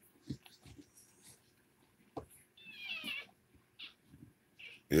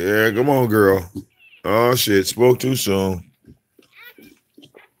 Yeah, come on, girl. Oh shit! Spoke too soon.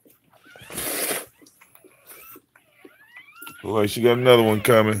 Look like she got another one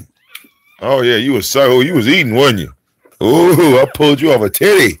coming. Oh yeah, you was so you was eating, wasn't you? Ooh, I pulled you off a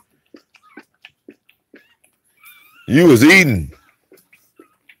titty. You was eating.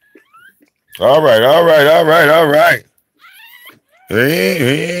 All right, all right, all right, all right.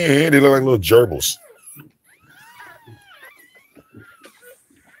 They look like little gerbils.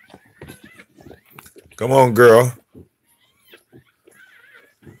 Come on, girl.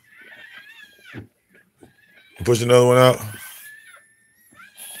 Push another one out.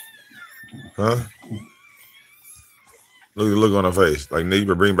 Huh? Look at the look on her face. Like, nigga, you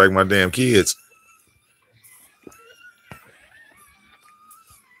better bring back my damn kids.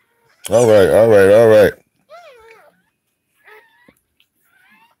 All right, all right, all right.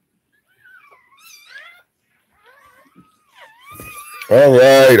 All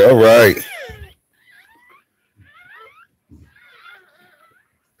right, all right.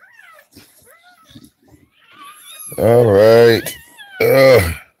 All right.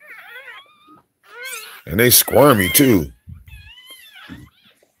 And they squirmy too.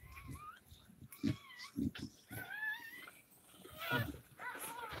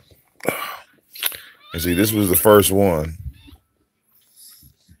 And see, this was the first one.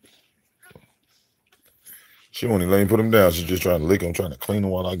 She won't even let me put them down. She's just trying to lick them, trying to clean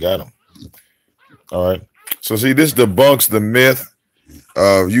them while I got them. All right. So see, this debunks the myth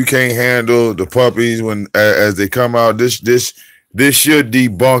of you can't handle the puppies when as they come out. This should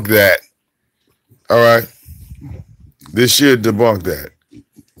debunk that. All right. This should debunk that.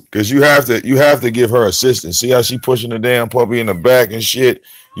 Because you have to give her assistance. See how she pushing the damn puppy in the back and shit?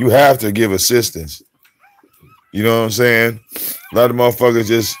 You have to give assistance. You know what I'm saying? A lot of motherfuckers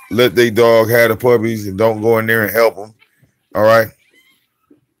just let their dog have the puppies and don't go in there and help them. All right?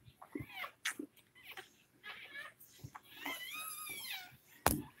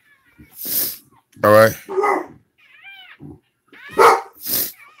 All right?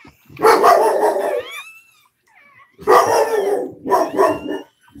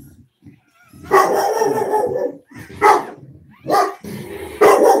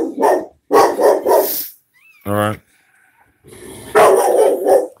 All right.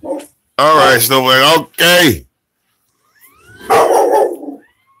 All right, Snowflake. Okay.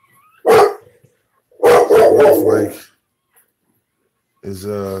 Snowflake is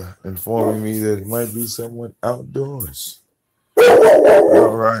informing me that it might be someone outdoors.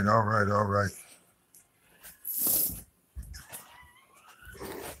 All right, all right, all right.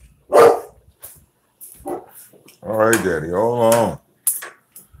 All right, Daddy. Hold on.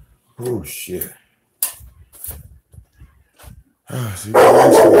 Oh shit. See,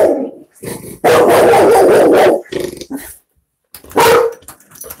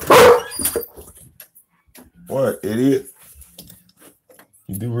 what, idiot?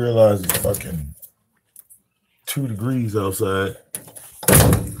 You do realize it's fucking 2 degrees outside.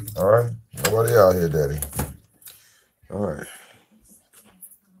 All right? Nobody out here, Daddy. All right.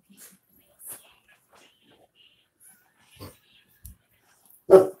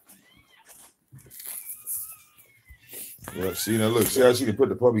 Yeah, see, now look, see how she can put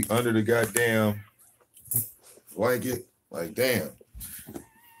the puppy under the goddamn blanket? Like, damn.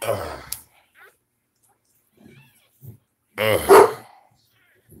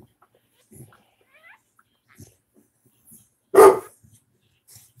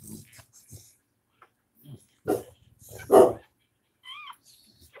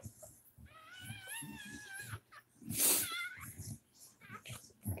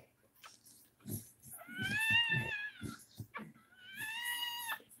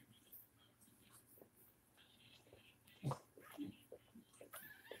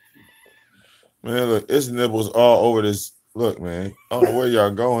 Man, look, it's nipples all over this. Look, man, I don't know where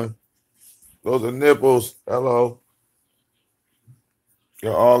y'all going. Those are nipples. Hello.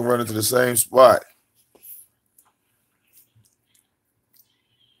 You're all running to the same spot.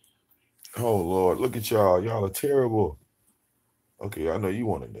 Oh, Lord. Look at y'all. Y'all are terrible. Okay, I know you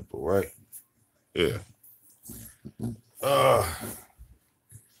want a nipple, right? Yeah. All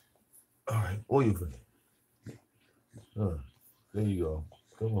right. What you put? There you go.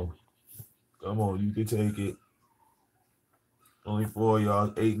 Come on. Come on. You can take it. Only 4 of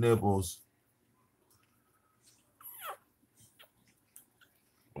y'all. 8 nipples.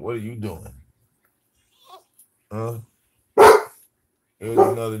 What are you doing? Huh? Here's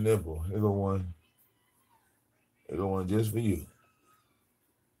another nipple. Here's the one. Here's the one just for you.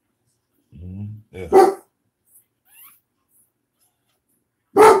 Yeah.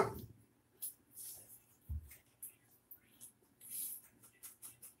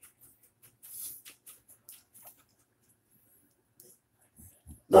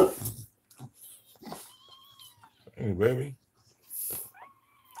 Hey, baby.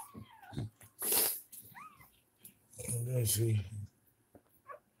 Let's see.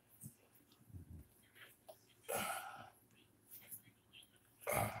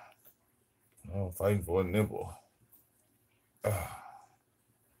 I'm fighting for a nipple.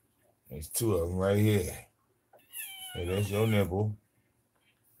 There's two of them right here. Hey, that's your nipple.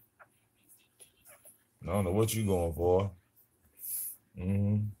 I don't know what you going for.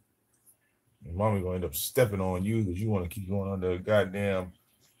 Your mommy gonna end up stepping on you because you want to keep going under a goddamn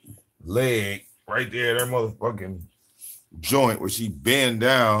leg right there. That motherfucking joint where she bend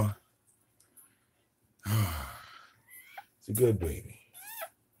down. It's a good baby.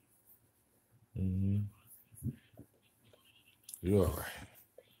 You're all right.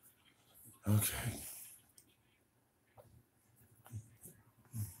 Okay.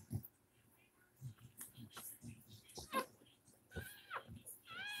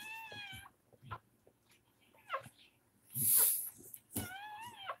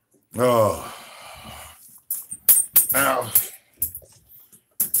 Oh. Ow.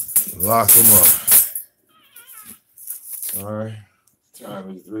 Lock him up. All right.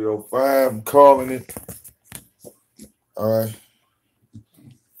 Time is 3:05. I'm calling it. All right.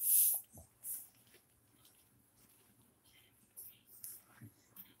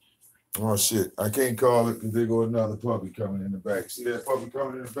 Oh, shit. I can't call it because there goes another puppy coming in the back. See that puppy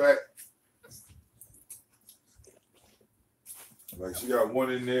coming in the back? Like she got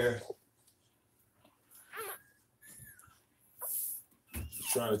one in there. He's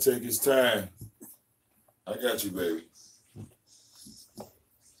trying to take his time. I got you, baby.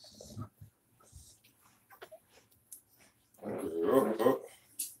 Okay. Oh.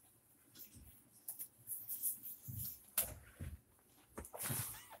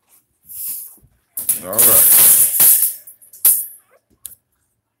 All right.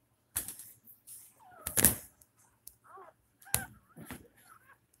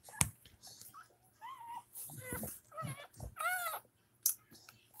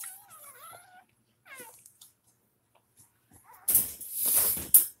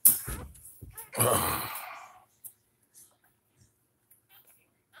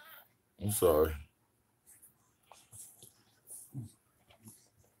 I'm sorry.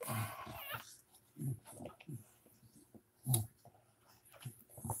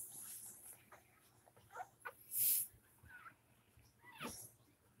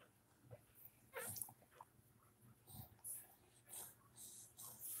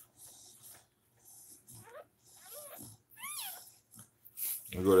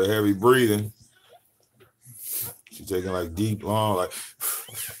 I go to heavy breathing. She's taking like deep, long, like,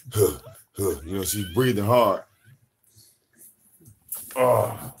 you know, she's breathing hard.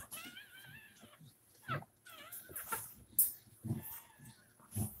 Oh.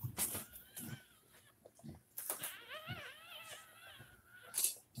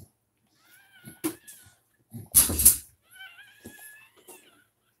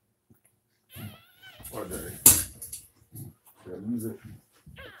 Okay. Yeah, use it.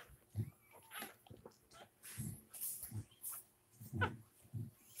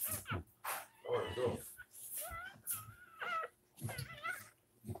 All right, go.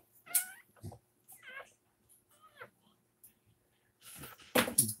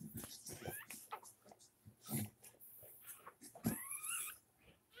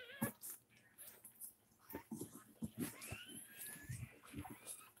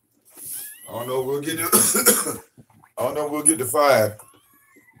 I don't know if we'll get to I don't know if we'll get to 5.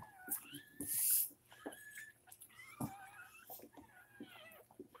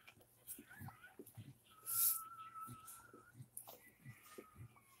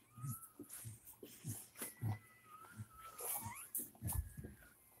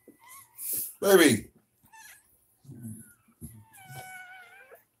 Baby.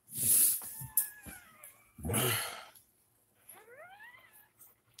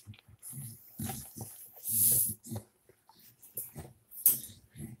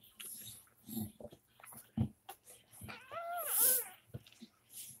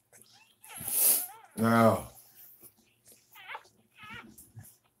 Now.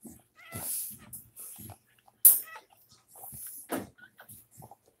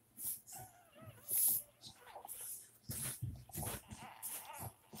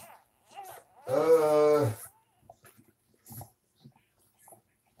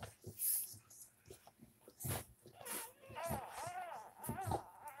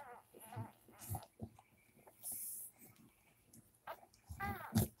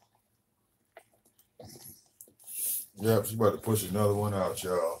 Yep, she's about to push another one out,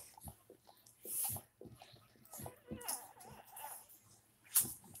 y'all.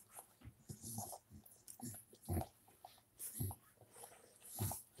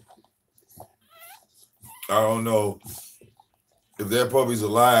 I don't know if that puppy's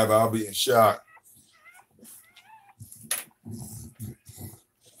alive. I'll be in shock.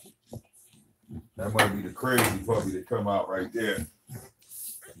 That might be the crazy puppy that come out right there.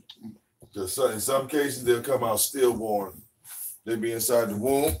 Because in some cases, they'll come out stillborn. They'll be inside the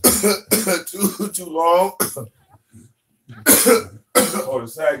womb too long. Or the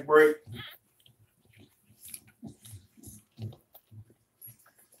sac break.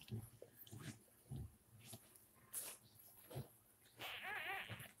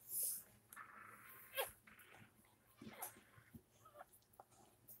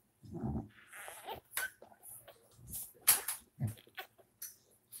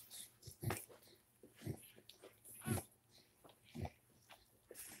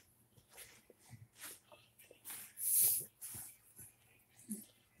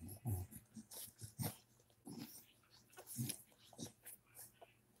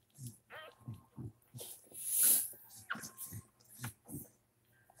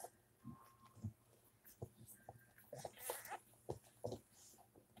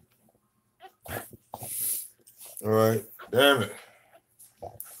 All right, damn it.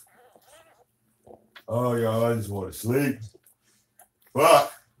 Oh, y'all, I just want to sleep.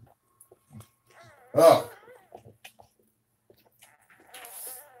 Fuck. Fuck.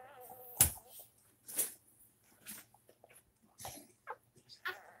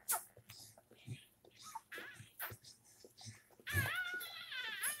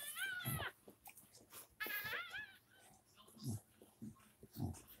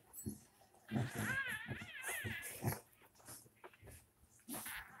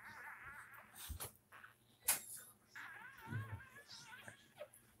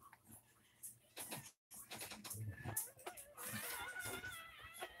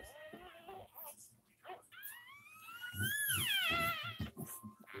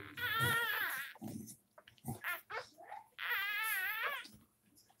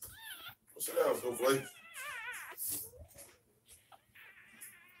 Sit down, Snowflake.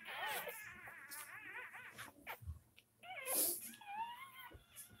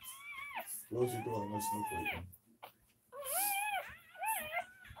 What's he doing? That's Snowflake.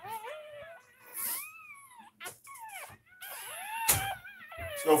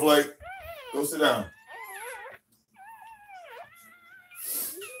 Snowflake, go sit down.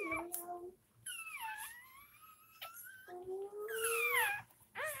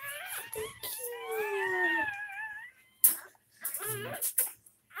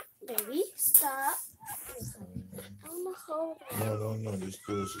 Baby, stop. I want to hold her. No. Just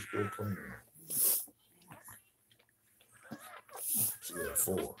go clean. She got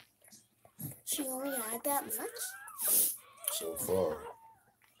 4 She only had that much? so far.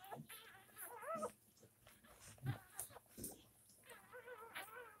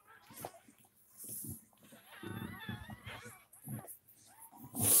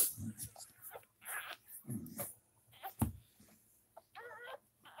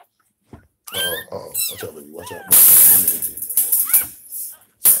 Watch out, baby. Watch out.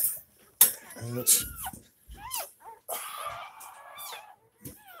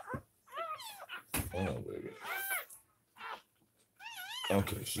 Oh, baby.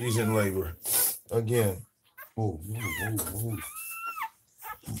 Okay, she's in labor. Again. Move.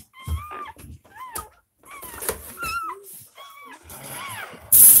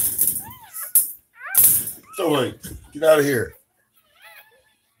 So wait, get out of here.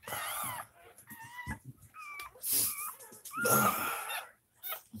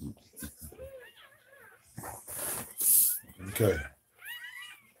 Okay.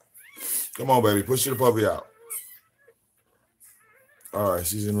 Come on, baby. Push the puppy out. All right,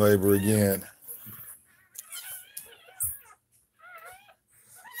 she's in labor again.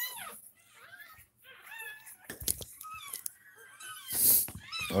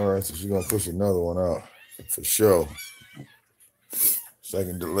 All right, so she's going to push another one out for sure.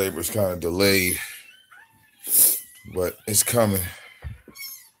 Second labor is kind of delayed, but it's coming.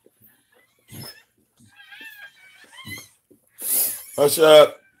 Hush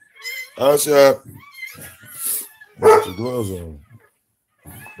up. Hush up. Put your gloves on.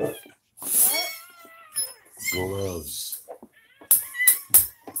 Gloves.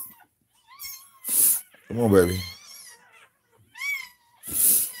 Come on, baby.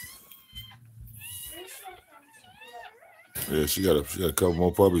 Yeah, she got a couple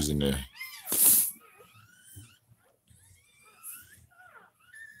more puppies in there.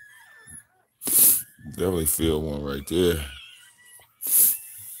 Definitely feel one right there.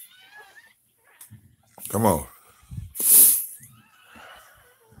 Come on.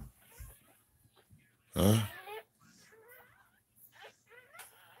 Huh?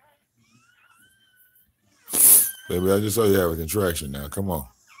 Baby, I just saw you have a contraction now. Come on.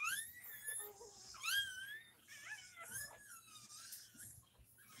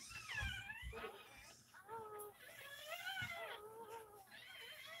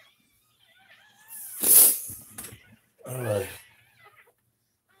 All right.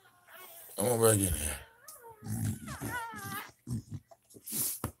 Come on back in here.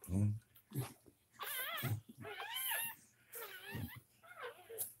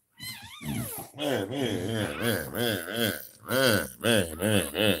 Man.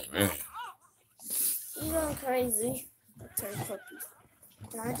 You're going crazy. Turn puppy.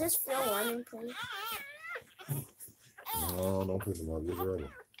 Can I just feel one, please? No, don't pick him up. Get ready.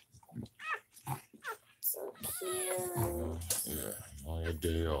 So cute. Yeah, on your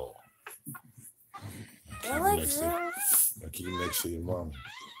day off. I like this. Now keep him next to your mama.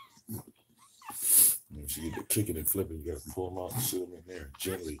 When she get to kicking and flipping, you gotta pull him out and sit him in there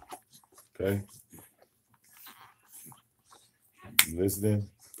gently. Okay? You listening?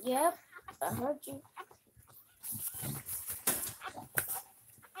 Yep, I heard you.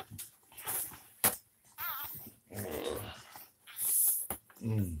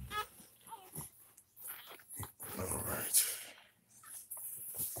 All right.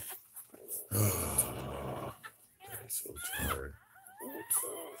 Oh, I'm so tired.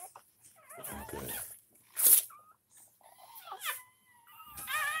 Okay.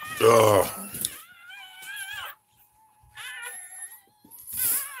 Oh.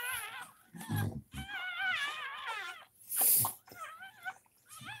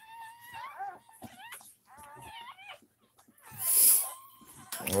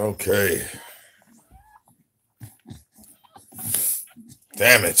 Okay.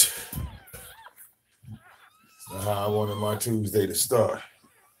 Damn it. That's how I wanted my Tuesday to start.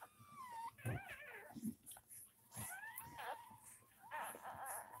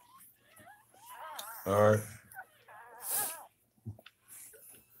 All right.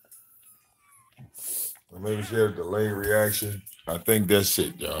 Well, maybe she had a delayed reaction. I think that's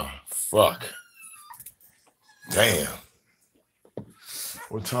it, y'all. Fuck. Damn.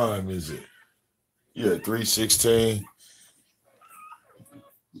 What time is it? Yeah, 3:16.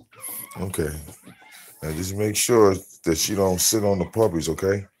 Okay. Now just make sure that she don't sit on the puppies,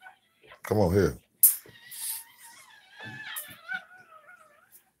 okay? Come on here.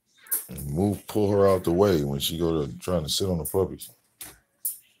 And pull her out the way when she go to trying to sit on the puppies.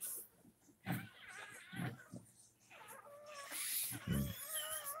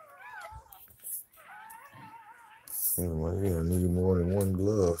 Anyway, I need more than one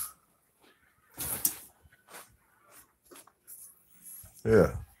glove.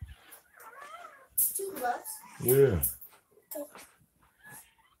 Yeah. 2 gloves? Yeah.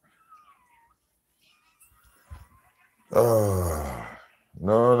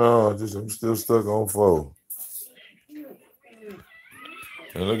 No, I'm still stuck on 4.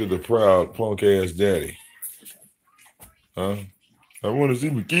 And look at the proud punk ass daddy. Huh? I want to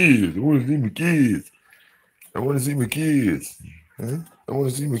see my kids. I want to see my kids. I want to see my kids. Huh? I want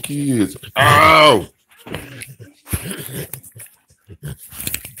to see my kids. Ow!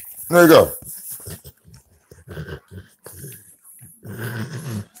 There you go.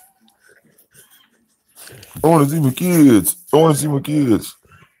 I want to see my kids. I want to see my kids.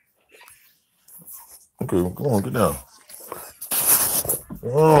 Okay, well, come on, get down.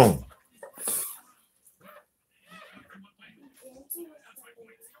 Come on.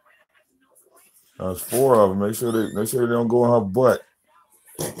 That's 4 of them. Make sure they don't go in her butt.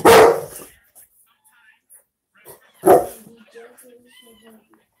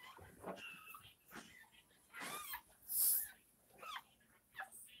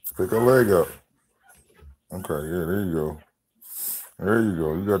 Pick her leg up. Okay, yeah, there you go. There you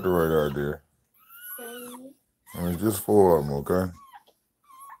go. You got the right idea. And it's just 4 of them, okay?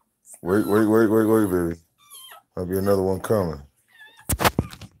 Wait, baby. There'll be another one coming.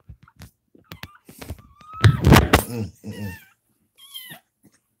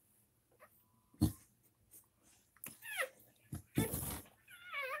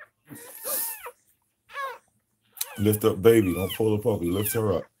 Lift up, baby. Don't pull the puppy. Lift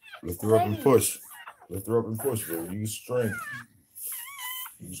her up. Lift her up and push. Lift her up and push, baby. Use strength.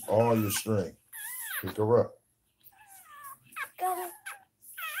 Use all your strength. Pick her up. Go.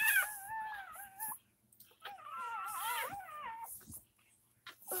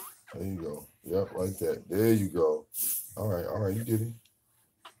 There you go. Yep, like that. There you go. All right, you get it.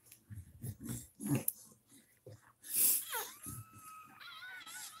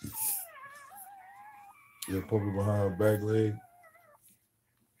 Yeah, puppy behind her back leg.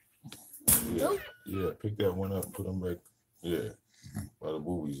 Yeah, pick that one up, put them back. Yeah, by the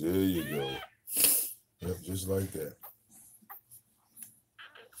boobies. There you go. Yep, just like that.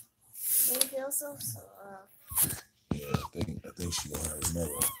 You feel so soft. Yeah, I think she gonna have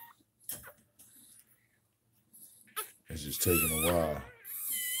another one. It's just taking a while.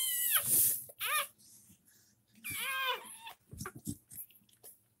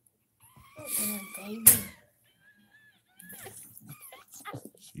 Baby.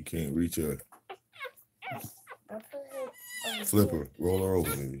 She can't reach her. Flip her. Roll her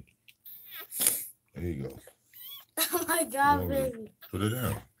over, baby. There you go. Oh my God, baby. Put her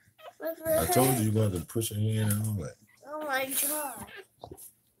down. I told you you're going to push her hand and all that. Oh my God.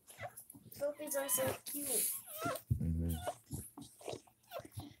 Puppies are so cute. Mm-hmm.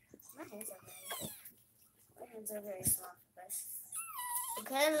 My hands are very soft. I'm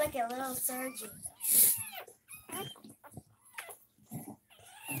kind of like a little surgeon.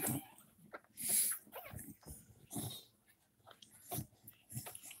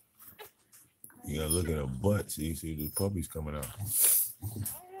 You gotta look at her butt. See the puppy's coming out.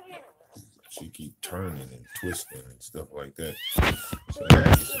 She keep turning and twisting and stuff like that. So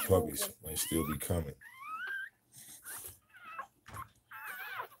the puppies might still be coming.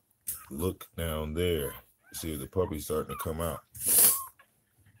 Look down there. See if the puppy's starting to come out.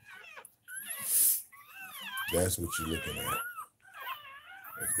 That's what you're looking at.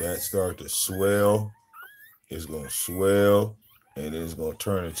 If that starts to swell, it's gonna swell and then it's gonna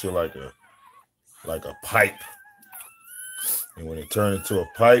turn into like a pipe. And when it turns into a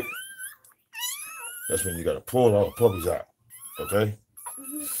pipe, that's when you gotta pull all the puppies out. Okay?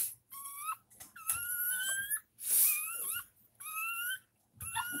 Mm-hmm.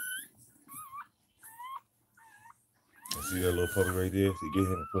 See that little puppy right there? So get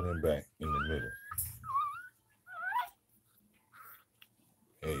him and put him back in the middle.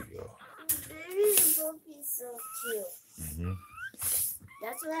 There you go. Baby puppy's so cute. Mm-hmm.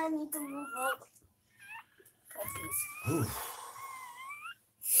 That's why I need to move up. Puppies. Whew.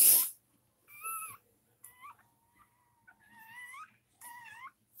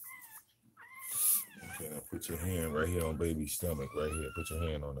 Okay, now put your hand right here on baby's stomach, right here. Put your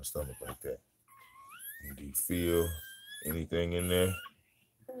hand on the stomach like that. And do you feel anything in there?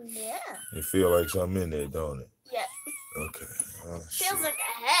 Yeah. You feel like something in there, don't it? Yeah. Okay. Oh, Feels like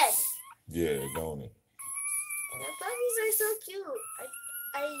a head. Yeah, don't it? And the puppies are so cute.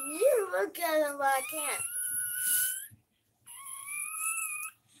 I need to look at them, but I can't.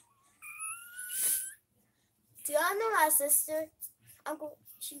 Do y'all know my sister? Uncle,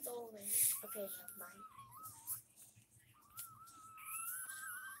 she's over there. Okay, never mind.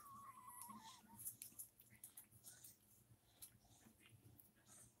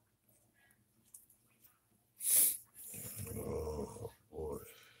 Oh, boy.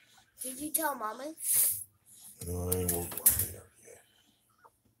 Did you tell Mama? No, I ain't woke her yet.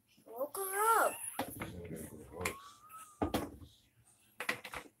 Woke her up.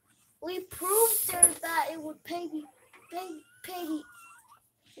 We proved her that it would baby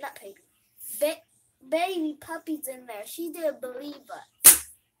puppies in there. She didn't believe us.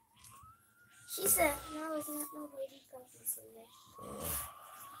 She said, no, it's not no baby puppies in there.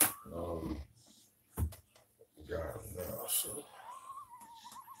 No. Got him now, so.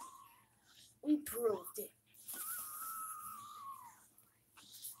 We proved it.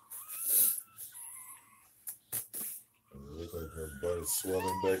 It look like her butt is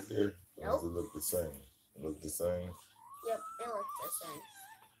swelling back there. Nope. Does it look the same? Look the same? Yep, it looks the same.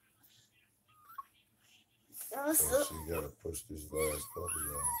 So she gotta push this last puppy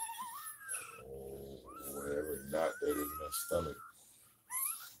on. Oh, whatever knot that is in her stomach.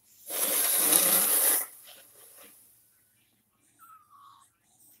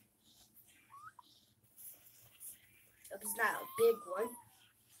 It's not a big one.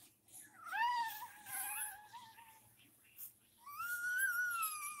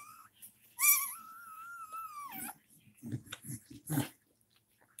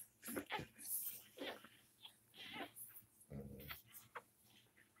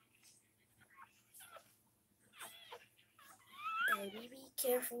 Baby, be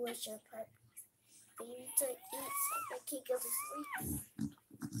careful with your pup. You need to eat so they can't go to sleep.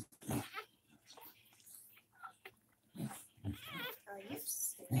 Are you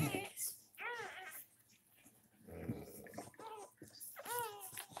serious?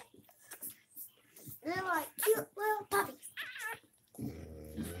 They're like cute little puppies.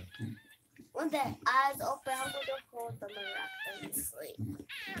 When their eyes open, I'm going to hold them and rock them to sleep.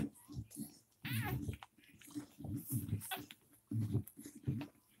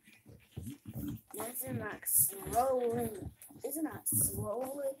 Isn't that swollen? Isn't that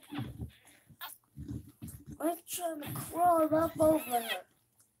swollen? I'm trying to crawl up over her.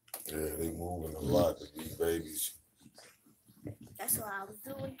 Yeah, they moving a lot to be babies. That's what I was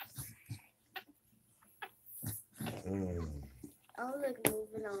doing. I was like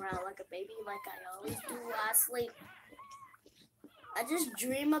moving around like a baby, like I always do while I sleep. I just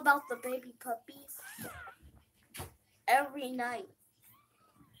dream about the baby puppies every night.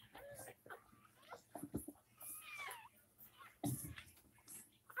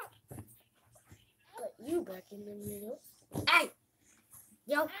 But you back in the middle. Hey!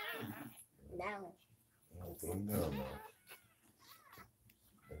 Yo! Now. Put them down now.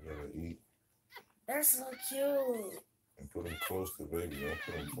 I gotta eat. They're so cute. And put them close to baby. Don't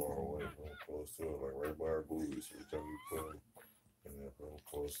put them far away. Put them close to her, like right by her boobies. Every time you put them, and then put them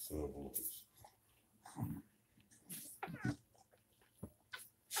close to her boobies.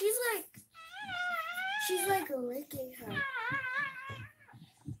 She's like licking her.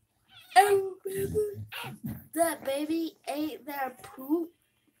 Oh, baby. That baby ate their poop.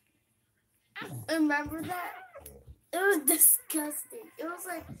 Remember that? It was disgusting. It was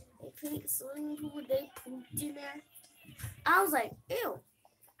like they put swimming pool, they pooped in there. I was like, ew.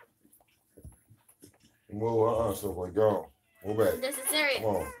 Move stuff like go. Move back. Unnecessary. Come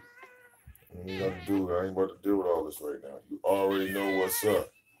on. You got to do. I ain't about to deal with all this right now. You already know what's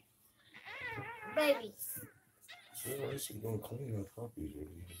up. Baby. She's gonna clean her puppies.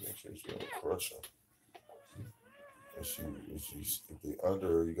 Make sure she don't crush them. If they under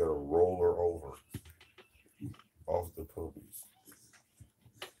her, you gotta roll her over off the puppies.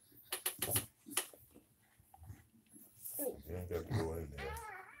 You ain't got to go in there.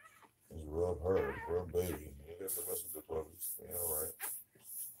 Just rub her, rub baby. You ain't got to mess with the puppies. Yeah, all right.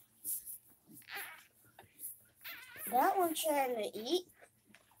 That one's trying to eat.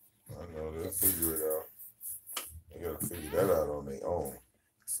 I know, they'll figure it out. They gotta figure that out on their own.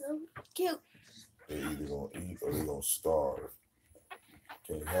 So cute. They either gonna eat or they gonna starve.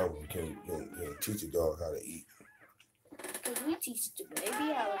 Can't help them. Can't teach a dog how to eat. Because we teach the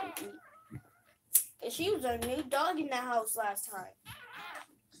baby how to eat. And she was our new dog in the house last time.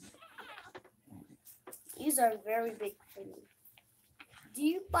 These are very big for me. Do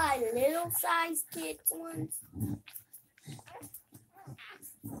you buy little size kids ones?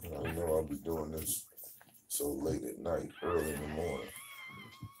 I know I'll be doing this so late at night, early in the morning.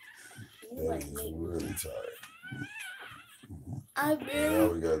 Daddy's really tired. Now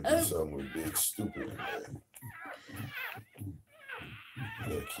we gotta do something with Big Stupid in there.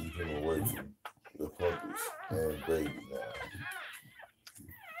 Gotta keep him away from the puppies and baby now.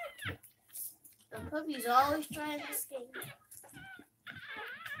 The puppy's always trying to escape.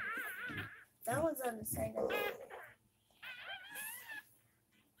 That one's on the side of it.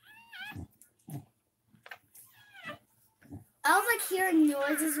 I was like hearing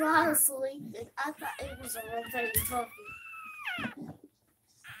noises while I was sleeping. I thought it was a rotating puppy.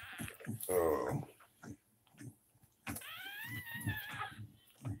 Oh.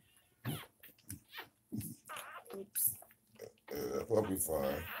 Oops. Yeah, that puppy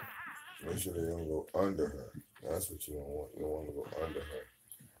fine. Make sure they don't go under her. That's what you don't want. You don't want to go under her.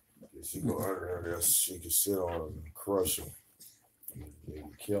 If she go under her, she can sit on him and crush him. Maybe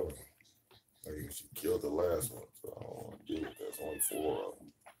kill him. Like she killed the last one, so I don't want to do it. There's only 4 of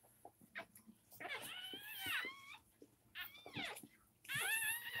them.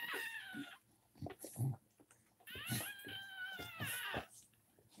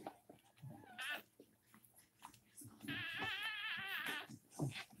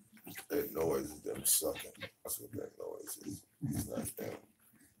 That noise is them sucking. That's what that noise is. It's not them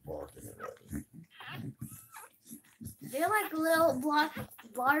barking or nothing. They're like little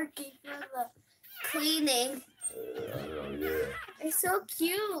barking for the cleaning. Yeah, I know, yeah. It's so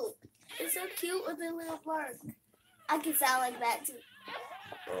cute. It's so cute with a little bark. I can sound like that too.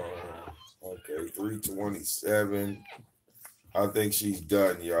 Okay, 3:27. I think she's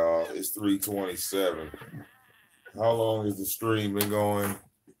done, y'all. It's 3:27. How long has the stream been going?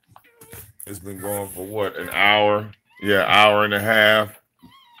 It's been going for what, an hour? Yeah, hour and a half.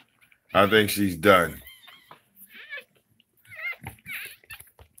 I think she's done.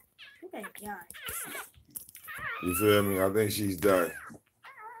 Oh my God. You feel me? I think she's done.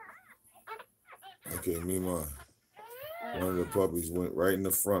 Okay, Mima. One of the puppies went right in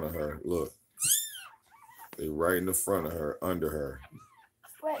the front of her. Look. They right in the front of her, under her.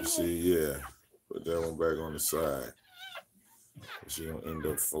 You see, yeah. Put that one back on the side. She's going to end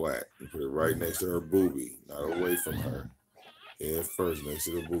up flat. And put it right next to her boobie, not away from her. Head first, next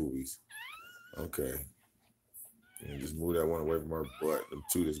to the boobies. Okay. And just move that one away from her butt. Them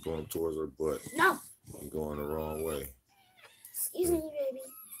 2 that's going towards her butt. No. You're going the wrong way. Excuse me, baby.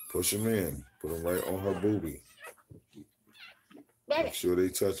 Push them in. Put them right on her boobie. Make sure they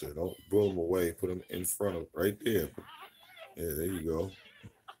touch her. Don't pull them away. Put them in front of right there. Yeah, there you go.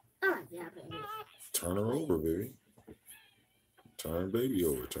 Oh, yeah, baby. Turn her over, baby. Turn baby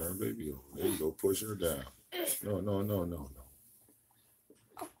over. Turn baby over. There you go. Push her down. No.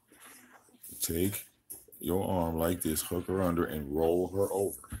 Take your arm like this, hook her under, and roll her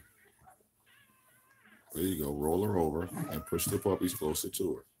over. There you go. Roll her over and push the puppies closer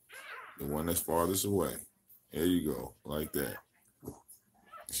to her. The one that's farthest away. There you go. Like that.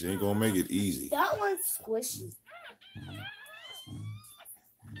 She ain't gonna make it easy. That one's squishy.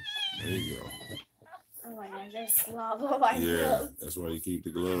 There you go. Oh my God, there's slob on my Yeah, that's why you keep the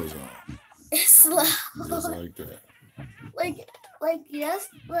gloves on. It's slob. Just like that. Like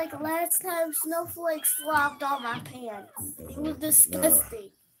last time, Snowflake slobbed on my pants. It was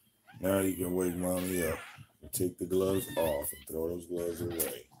disgusting. Now you can wake mommy up. Take the gloves off and throw those gloves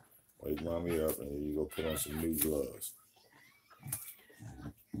away. Wake mommy up and then you go put on some new gloves.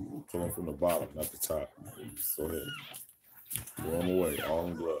 Put them from the bottom, not the top. Go ahead. Throw them away, all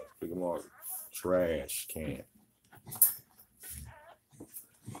in gloves. Pick them off. Trash can. It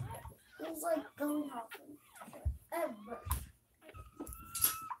was like going off ever.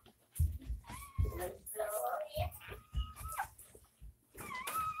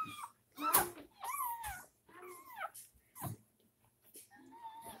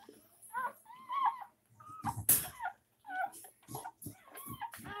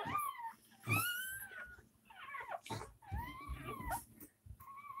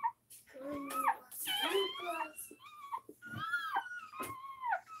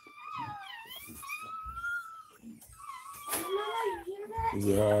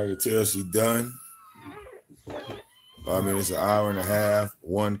 I can tell she done. I mean, it's an hour and a half.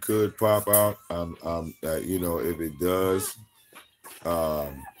 One could pop out. You know, if it does, I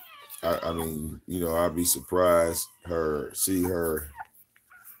mean, you know, I'd be surprised see her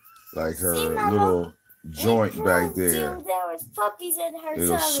like her little joint back there. There was puppies in her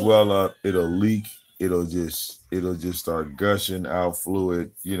It'll tummy. swell up. It'll leak. It'll just start gushing out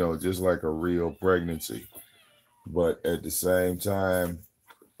fluid. You know, just like a real pregnancy. But at the same time,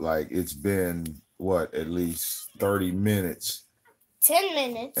 like it's been at least 30 minutes. 10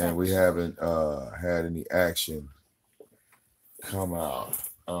 minutes. And we haven't had any action come out.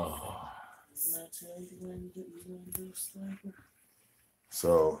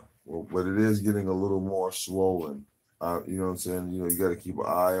 So, but it is getting a little more swollen. You know what I'm saying? You know, you got to keep an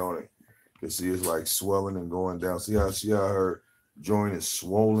eye on it. You see, it's like swelling and going down. See how her joint is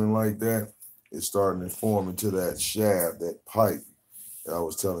swollen like that? It's starting to form into that shaft, that pipe that I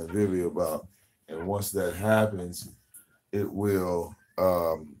was telling Vivi about. And once that happens, it will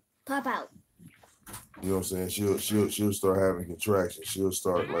pop out. You know what I'm saying? She'll start having contractions. She'll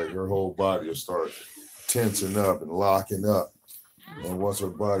start like her whole body will start tensing up and locking up. And once her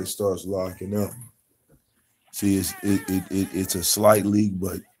body starts locking up, see, it's a slight leak,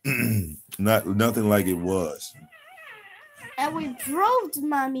 but nothing like it was. And we proved,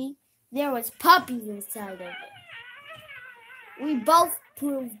 Mommy, there was puppies inside of it. We both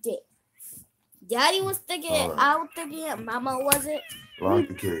proved it. Daddy was thinking it. I was thinking it. Mama wasn't. Lock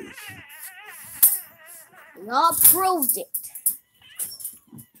the cage. We all proved it.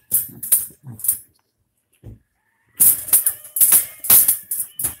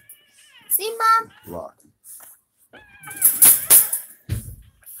 See, Mom? Lock.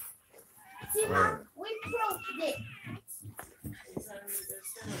 See, Mom? We proved it.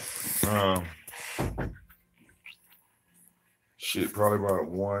 Shit, probably about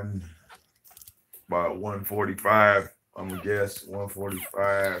 1:45. I'm gonna guess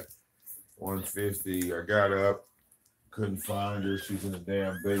 1:45, 1:50. I got up, couldn't find her. She's in the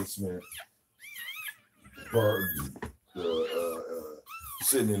damn basement.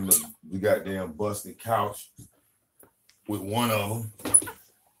 Sitting in the goddamn busted couch with one of them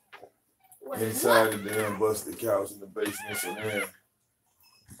inside the damn busted couch in the basement. So then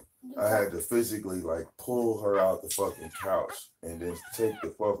I had to physically like pull her out the fucking couch and then take the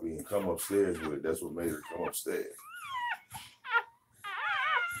puppy and come upstairs with it. That's what made her come upstairs.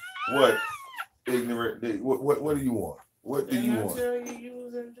 What? Ignorant? What do you want? What do you want?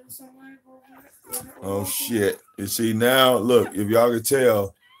 Oh shit. You see now, look, if y'all can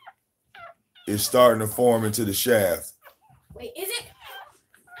tell, it's starting to form into the shaft. Wait, is it?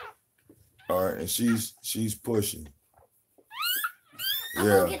 All right, and she's pushing. I'm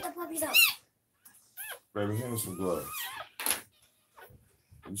gonna get the puppies out. Baby, give me some gloves.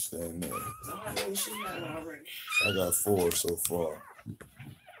 You stand there. I got 4 so far.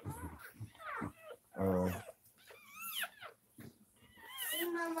 Hey,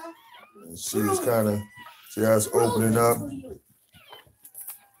 Mama. And see, it's kind of, see how it's opening up?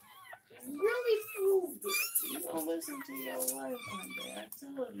 don't listen to your wife one day. I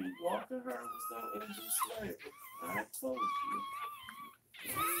told you, walking her was going to induce labor. I told you.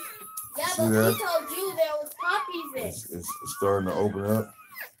 Yeah, but we told you there was puppies there. It's starting to open up,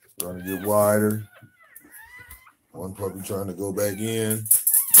 starting to get wider. One puppy trying to go back in.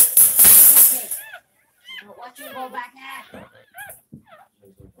 Okay. I don't want you to go back out.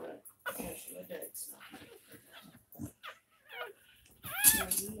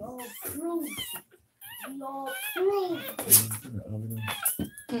 We all proved. We all proved.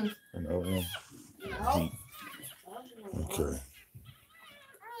 No. Okay.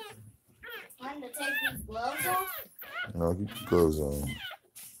 Time to take these gloves off? No, keep your gloves on.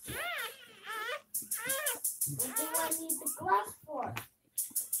 What do I need the gloves for?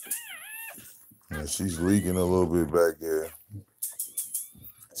 Yeah, she's leaking a little bit back there.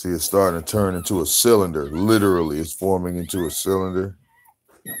 See, it's starting to turn into a cylinder. Literally, it's forming into a cylinder.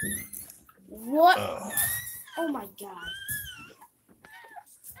 What? Oh my God.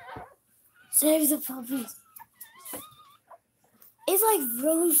 Save the puppies. It's like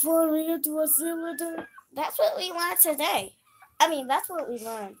really forming into a cylinder. That's what we learned today. I mean, that's what we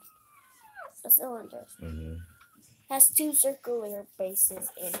learned. A cylinder has two circular bases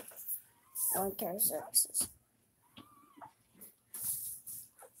and one curved surfaces.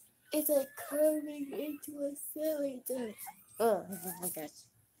 It's like curving into a cylinder. Oh my gosh.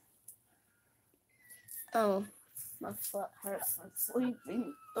 Oh, my foot hurts from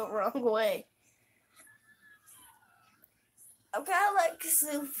sleeping the wrong way. I'm kind of like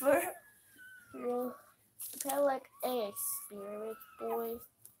super, I'm kind of like an experiment boy.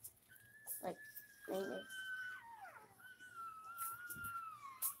 Like, maybe.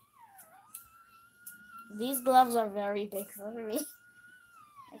 These gloves are very big for me.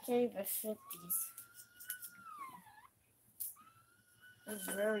 I can't even fit these.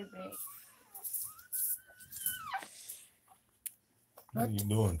 They're very big. What are you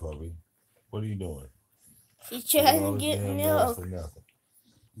doing, puppy? What are you doing? She's trying to get milk.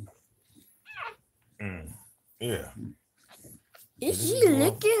 Yeah. Is she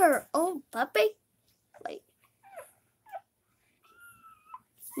licking her own puppy? Like,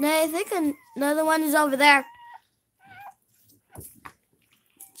 no, I think another one is over there.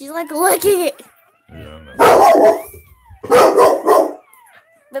 She's like licking it. Yeah, I know.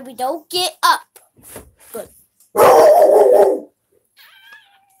 Baby, don't get up. Good.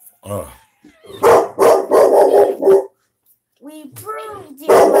 We proved it,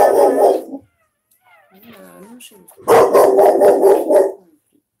 Mama.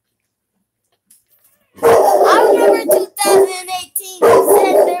 I remember 2018, you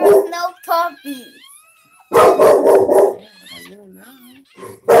said there was no puppy.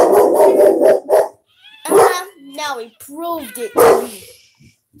 Now we proved it to me.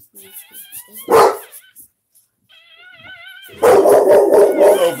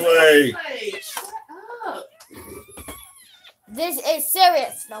 Go play. Shut up. This is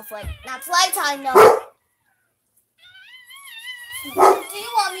serious, Snowflake. Not playtime, no. Do you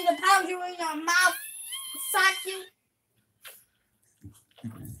want me to pound you in your mouth? Sock you?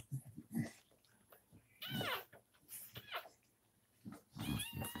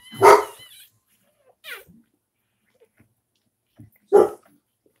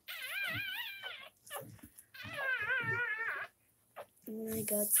 Oh my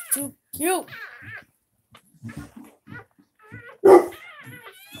God, it's too cute.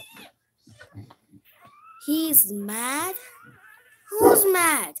 He's mad? Who's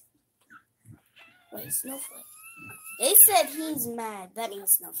mad? Wait, Snowflake. They said he's mad. That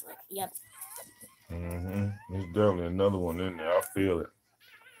means Snowflake. Yep. There's definitely another one in there. I feel it.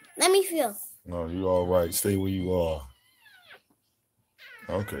 Let me feel. No, you all right. Stay where you are.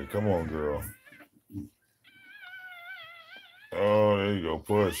 Okay, come on, girl. Oh, there you go.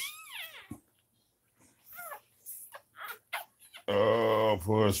 Push. Oh,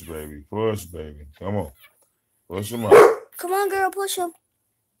 push, baby. Push, baby. Come on. Push him out. Come on, girl. Push him.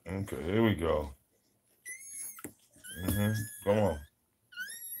 Okay, here we go. Come on.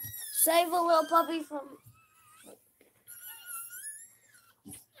 Save a little puppy from...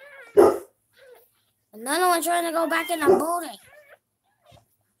 Another one trying to go back in the booty.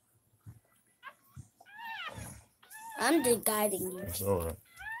 I'm just guiding you. That's all right.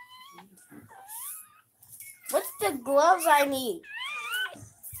 What's the gloves I need?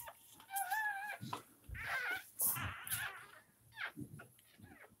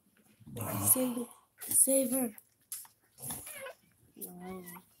 Save her. No.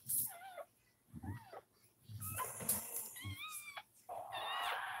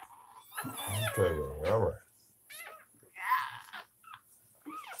 Okay, all right.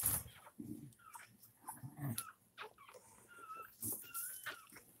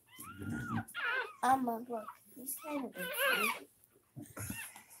 my book. He's kind of big.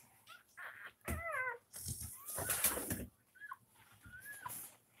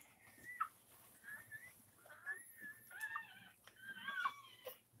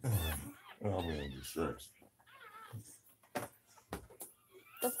 I'm in distress.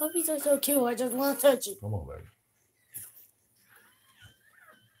 The puppies are so cute. I just want to touch it. Come on, baby.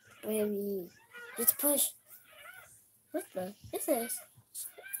 Baby, just push. What the? This is.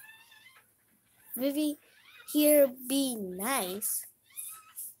 Vivi, here be nice.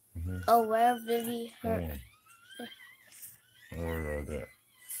 Mm-hmm. Oh, where Vivi hurt. Don't worry about that.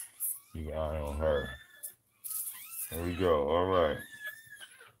 Keep an eye on her. There we go. All right.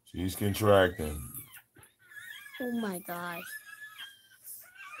 She's contracting. Oh my gosh.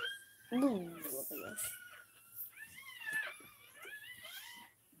 Ooh, oh my gosh.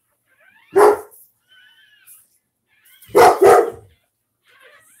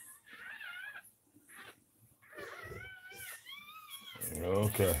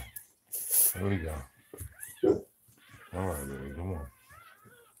 Okay. Here we go. All right, baby. Come on.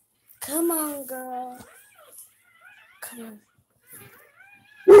 Come on, girl. Come on.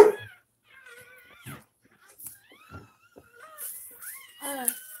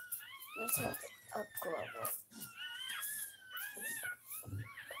 Let's have it up close.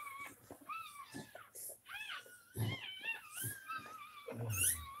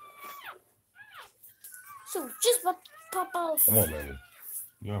 So just pop off. Come on, baby.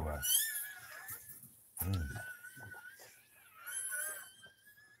 You're all right.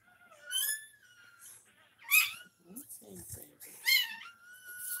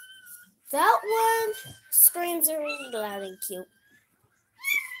 That one screams are really loud and cute.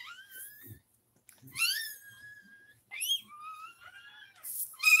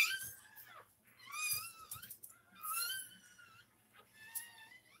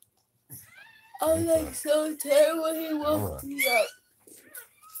 I'm like so tired when he woke me up.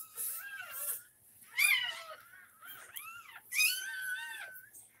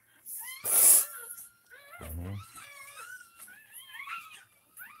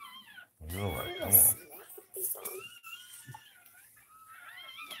 You're all right. Come on.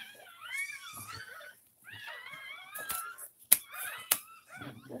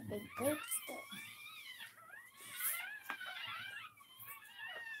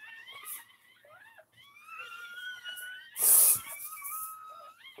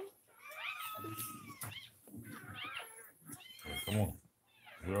 Come on.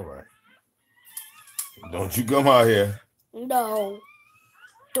 You're all right. Don't you come out here. No.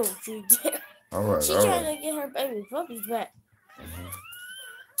 Don't you dare. All right. She all tried right. to get her baby puppies back.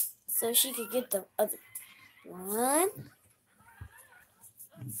 So she could get the other one.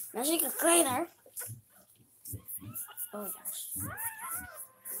 Now she can clean her. Oh gosh.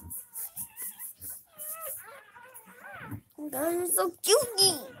 Oh God, you're so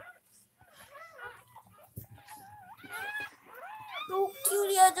cutie. So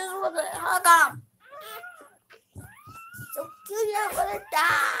cutie, I just want to hug him. So cutie, I want to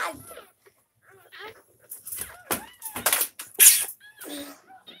die.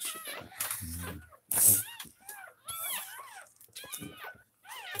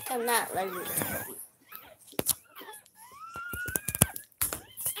 I'm not letting you.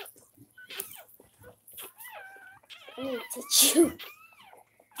 I need to chew.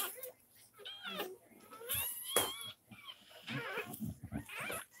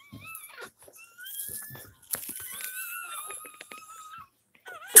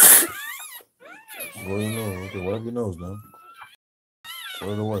 What do you know? Okay, wipe your nose now. Put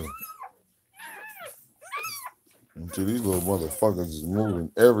it away. Until these little motherfuckers is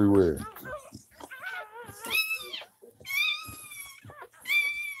moving everywhere.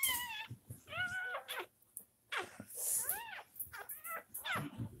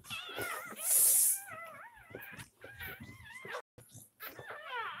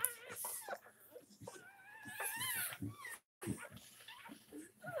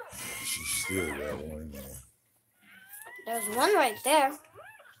 She still got one there. There's one right there.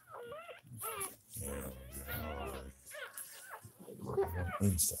 Yeah, all right.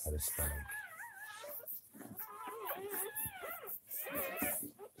 Inside is fine.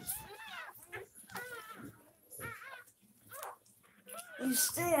 You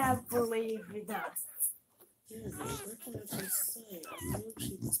still have believe in us. What can I just say? I knew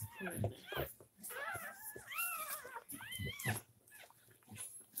she was pregnant.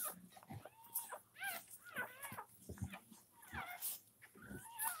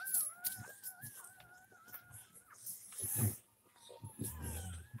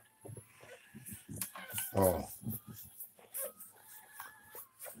 Oh.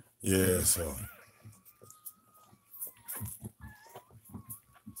 Yeah, so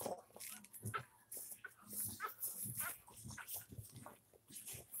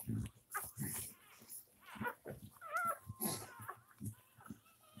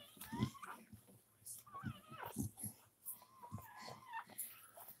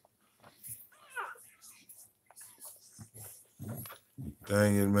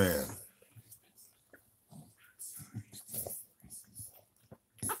Dang it, man.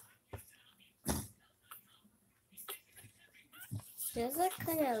 There's a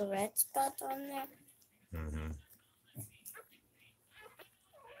kind of red spot on there. Mm-hmm.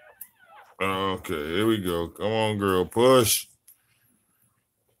 Okay, here we go. Come on, girl. Push.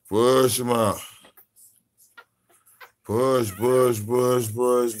 Push him out. Push, push, push,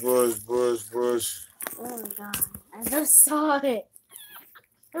 push, push, push, push. Oh my god. I just saw it.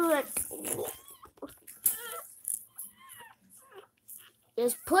 Look.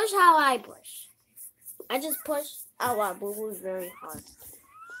 Just push how I push. I just push. Oh wow, boo boo is very hard.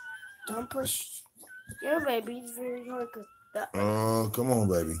 Don't push your baby. It's very hard because Come on,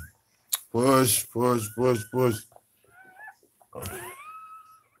 baby. Push, push, push, push.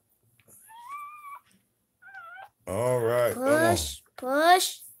 All right. push,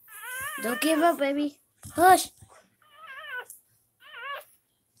 push. Don't give up, baby. Push.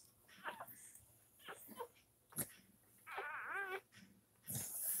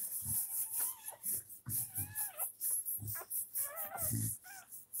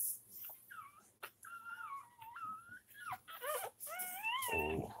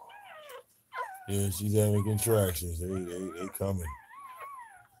 Oh. Yeah, she's having contractions. They coming.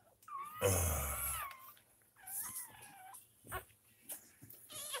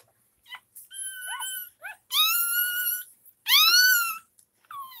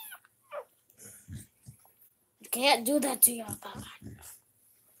 You can't do that to your papa.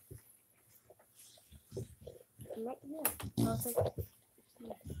 Right here.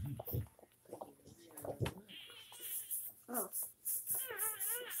 Oh.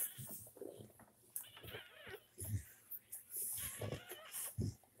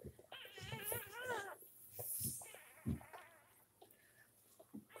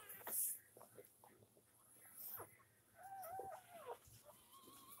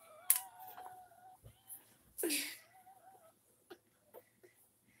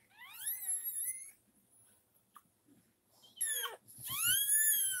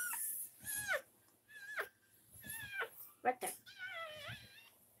 Right there.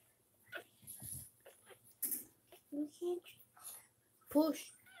 You can't push.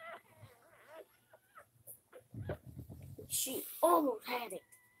 She almost had it.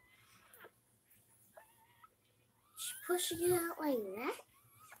 She's pushing it out like that.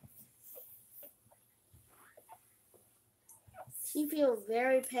 She feels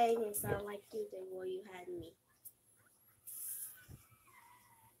very pain inside like you did while you had me.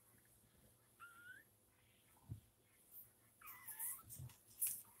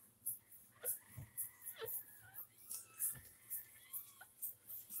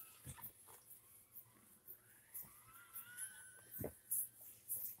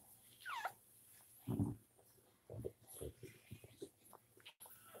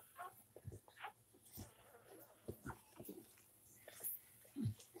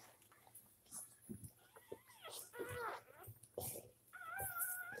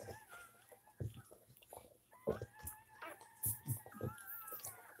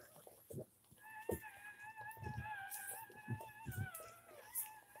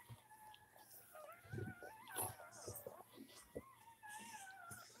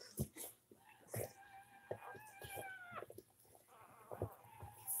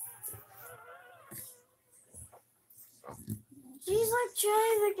 She's like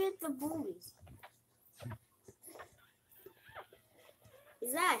trying to get the boobies.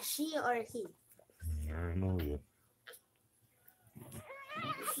 Is that a she or a he? I don't know yet.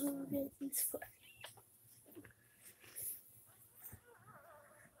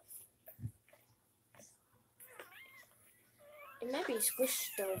 It might be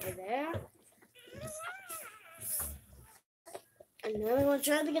squished over there. And now we're gonna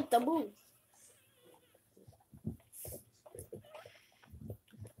try to get the boob.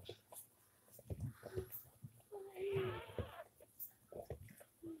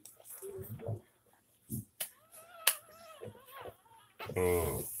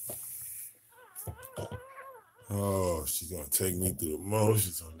 Oh, she's gonna take me through the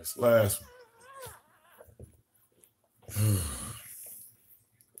motions on this last one.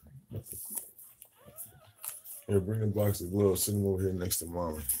 Here, bring the box of gloves. Send them over here next to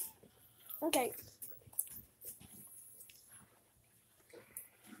mommy. Okay.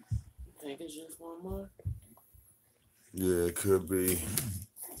 Think it's just one more? Yeah, it could be.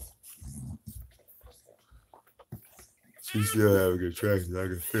 She still having contractions. I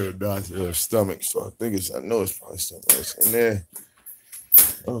can feel dots in her stomach, so I know it's probably something else in there.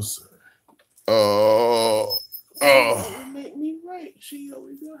 Oh, sorry. Oh. It make me right. She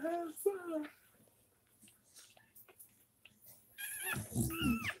always gonna have fun.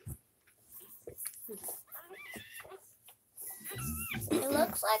 It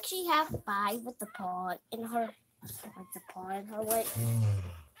looks like she has 5 with the paw in her leg.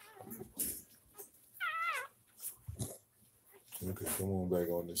 Okay, come on back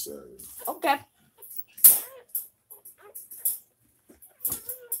on this side. Okay.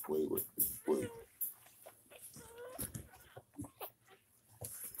 Wait.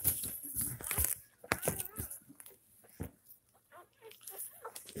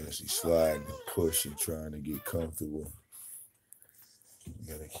 Yeah, she's sliding and pushing, trying to get comfortable. You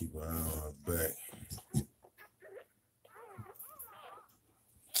gotta keep her eye on her back.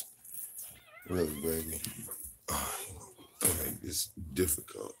 Really, baby. It's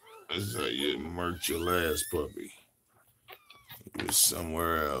difficult. This is how you murked your last puppy. It was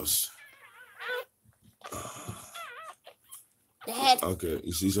somewhere else. The head. Okay,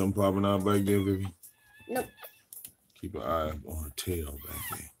 you see something popping out back there, baby? Nope. Keep an eye on her tail back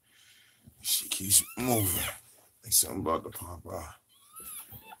there. She keeps moving. Like something about to pop out.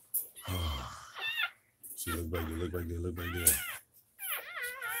 See, look back there.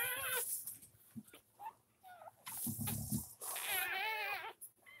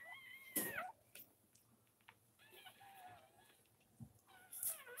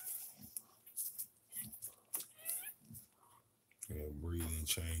 Yeah, breathing,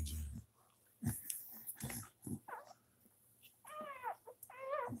 changing.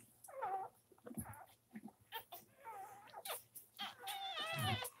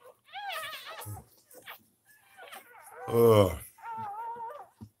 Oh.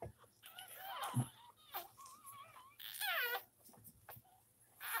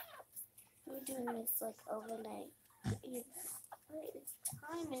 We're doing this like overnight. What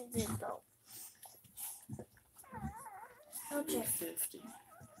time is it though? Okay. 3:50.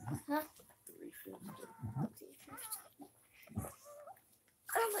 Huh? 3:50.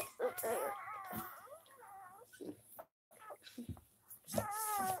 I'm like so tired.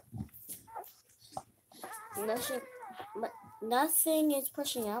 Nothing is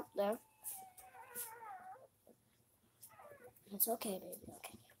pushing up there. It's okay, baby.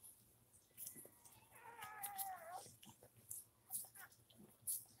 Okay.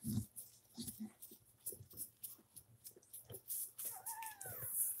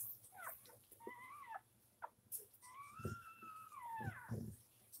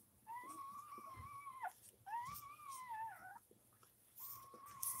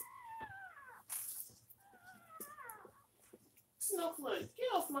 Snowflake,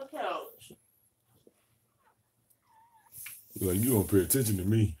 get off my couch. Like, you don't pay attention to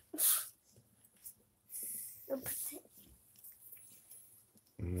me.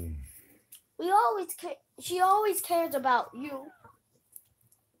 We always care. She always cares about you.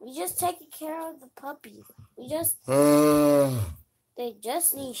 We just taking care of the puppy. They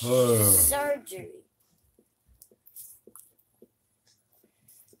just need surgery.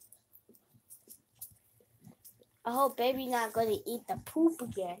 I hope baby not gonna eat the poop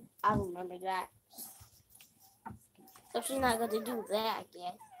again. I remember that. If she's not gonna do that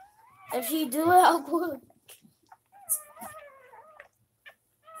again. If she do it, I would.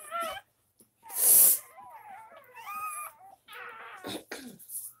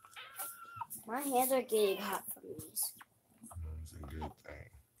 My hands are getting hot from these. That's a good thing.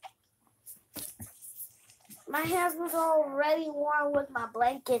 My hands was already warm with my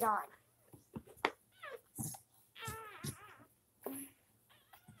blanket on.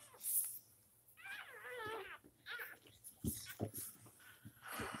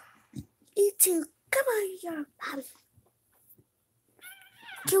 You two, come on, your Bobby.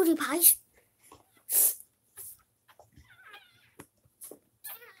 Cutie pies.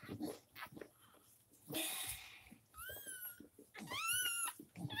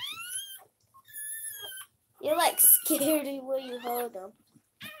 You're like scared when you hold them.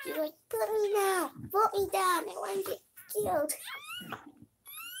 You're like, put me down, put me down, I want to get killed.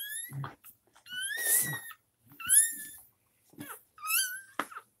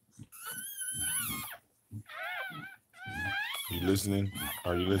 You listening?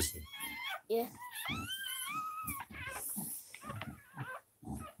 Are you listening? Yeah.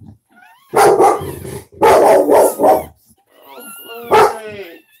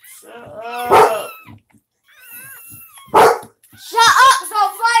 Snowflake, shut up. Shut up,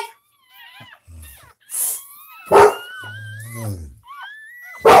 Snowflake!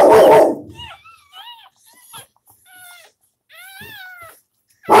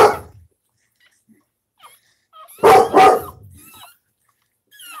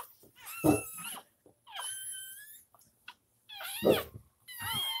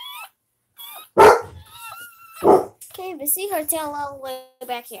 can see her tail all the way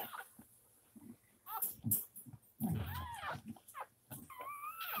back here.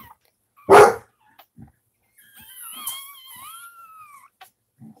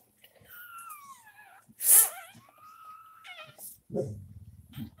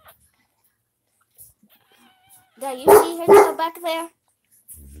 Dad, you see her tail back there?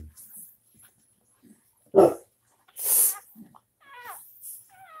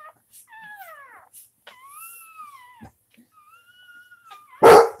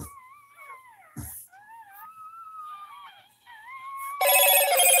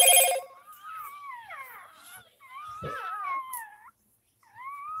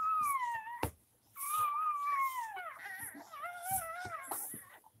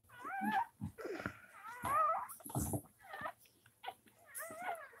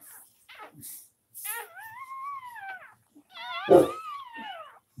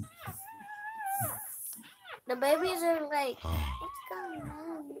 The babies are like, what's going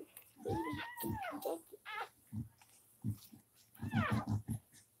on?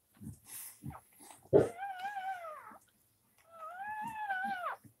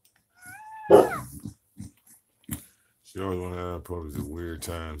 She always want to have puppies at weird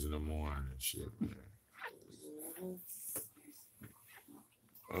times in the morning and shit, man.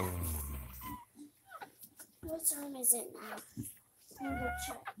 What time is it now? Let me go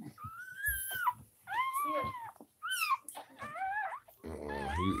check.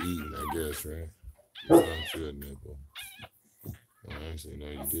 You eating, I guess, right? I'm sure, nipple. I actually know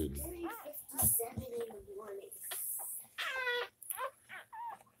you didn't. 3:57 in the morning.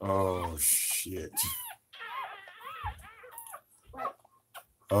 Oh, shit. What?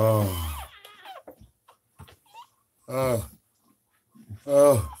 Oh.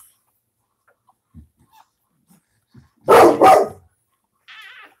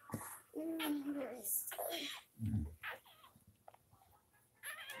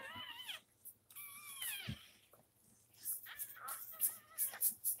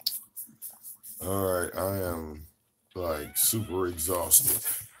 All right, I am like super exhausted.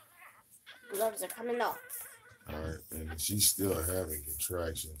 Gloves are coming off. All right, and she's still having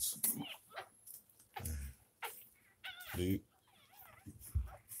contractions. You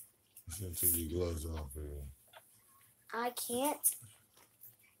should take your gloves off, baby. I can't.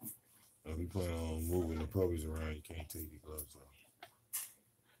 If you plan on moving the puppies around, you can't take your gloves off.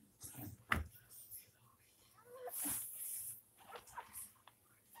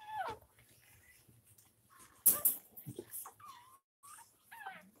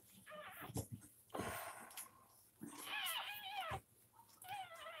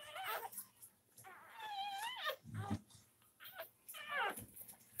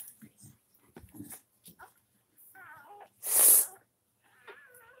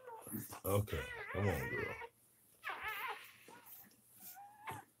 Okay, come on, girl.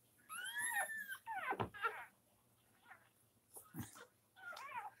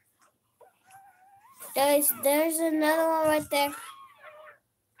 There's another one right there.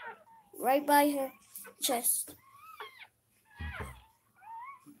 Right by her chest.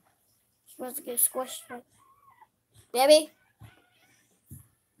 She's supposed to get squished. Right? Baby?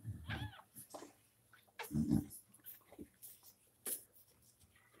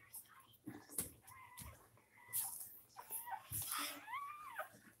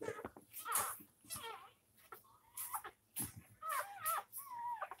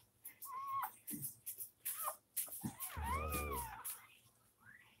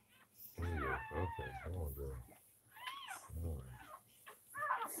 Okay, come on, girl. All right.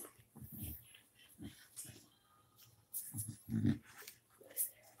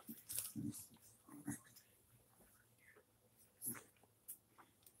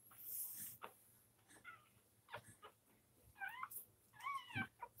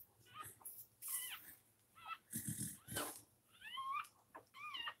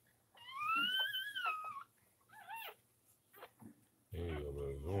 There you go,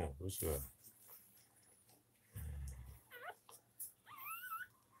 baby. Come on, let's go.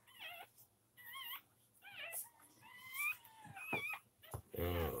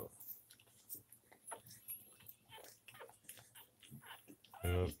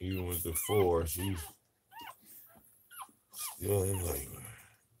 Even with the 4, she's still in labor.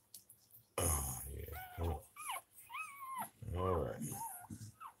 Oh, yeah. Come on. All right.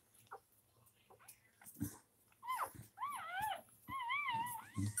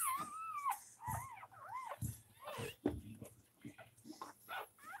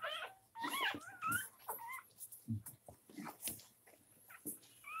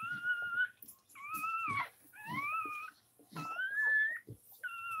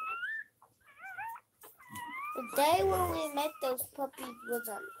 The day when we met those puppies was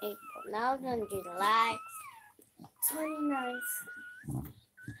on April. Now it's on July 29th.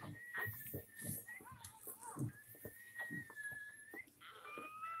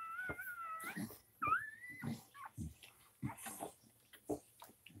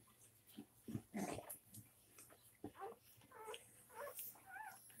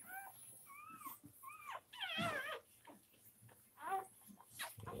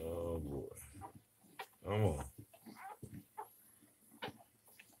 Oh boy. Come on.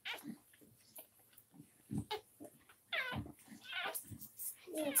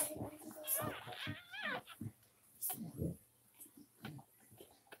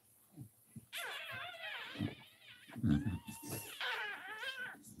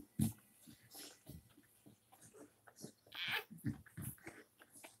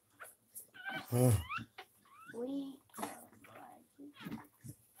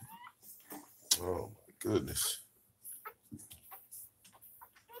 Oh my goodness.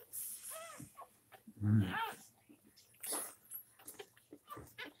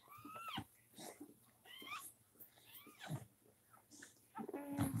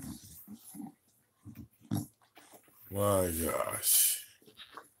 My gosh.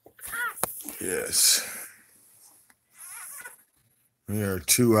 Yes. We are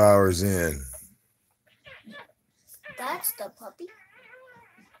 2 hours in. That's the puppy.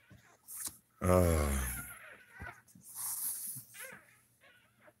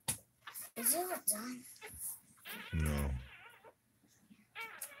 Is it a done? No.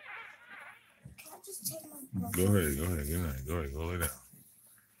 Can I just take my book? Go ahead. Good night. Go ahead. Go lay down.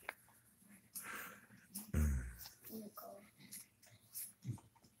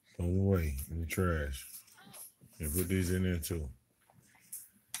 Throw them away in the trash. And put these in there too.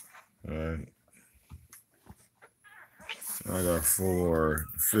 All right. I got 4.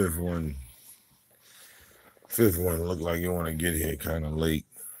 Fifth one looked like you want to get here kind of late.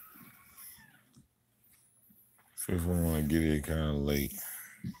 Fifth one want to get here kind of late.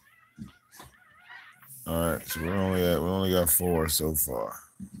 All right, so we only got 4 so far.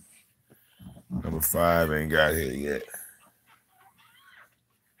 Number 5 ain't got here yet.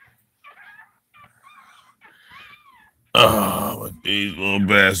 Oh, but these little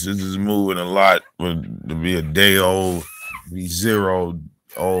bastards is moving a lot. To be a day old, be 0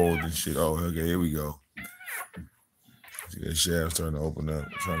 old and shit. Oh, okay, here we go. See that shaft's starting to open up.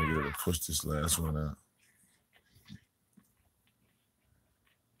 I'm trying to get her to push this last one out.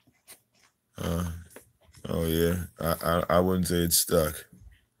 Oh yeah, I wouldn't say it's stuck.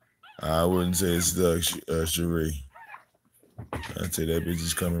 I wouldn't say it's stuck, Cherie. I'd say that bitch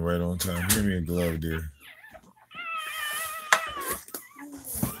is coming right on time. Give me a glove, dear.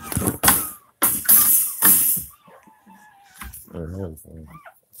 All right, hold on.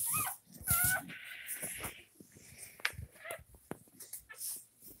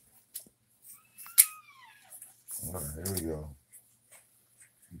 All right, here we go.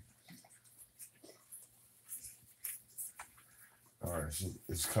 All right,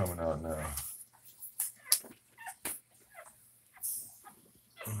 it's coming out now.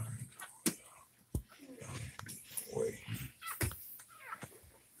 Wait.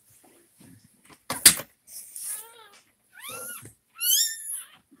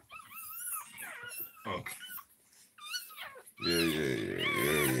 Okay. Yeah.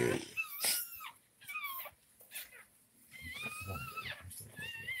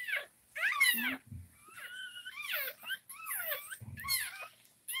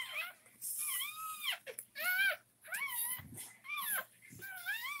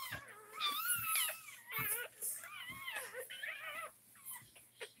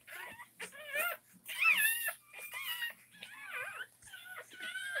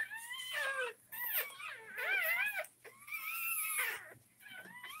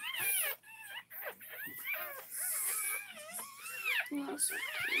 Yes.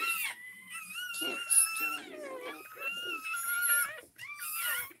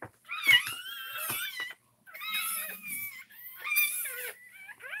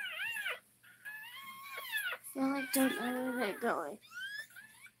 I don't know where they're going.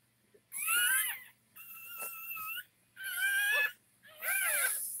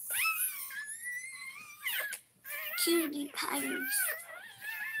 Cutie pies.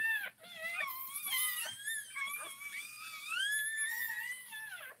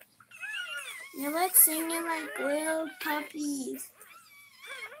 They're like singing like little puppies.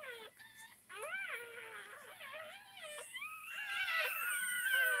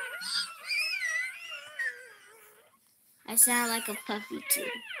 I sound like a puppy too.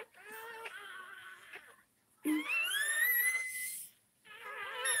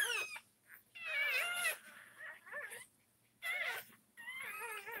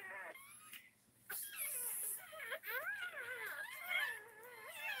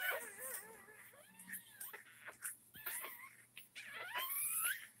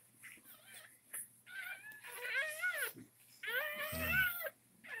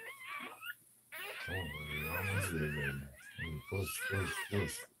 baby. Push, push,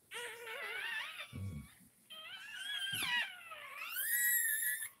 push.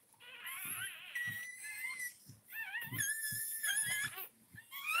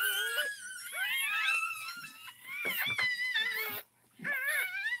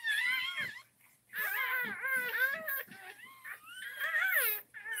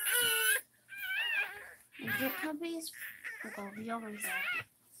 The puppies will be over there.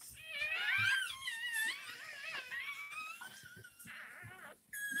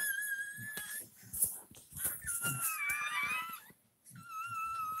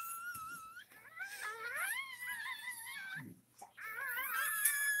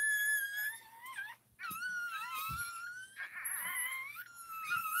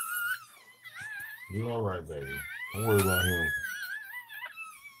 You all right, baby? Don't worry about him.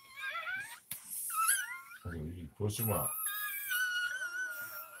 You push him out.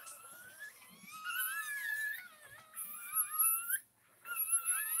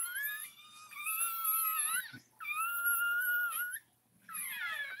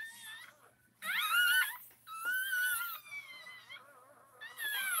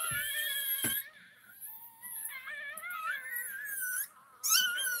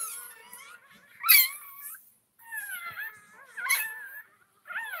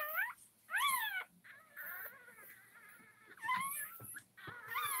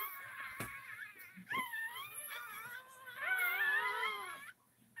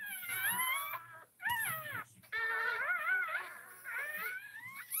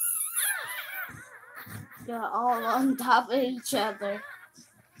 They're all on top of each other.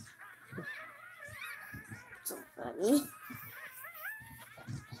 So funny.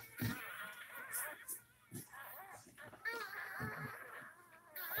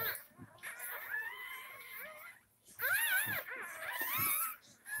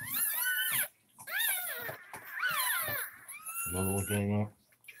 Another one came out?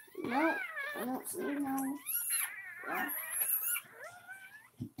 No, I don't see no. Yeah.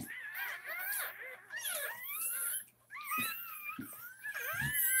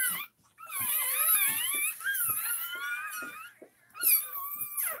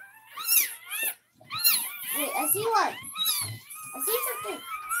 Wait, I see one. I see something.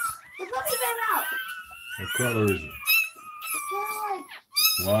 The puppy ran out. What color is it?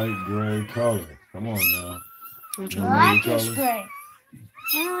 It's Light gray color. Come on now. kind You of know like the blackish color? gray.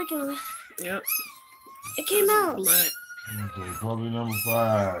 Kind of like a. Yep. It came out. Black. Okay, puppy number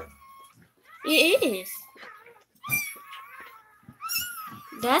 5. It is.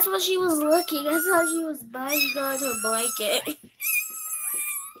 That's what she was looking. I thought she was biting on her blanket.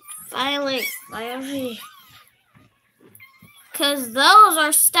 Finally. Because those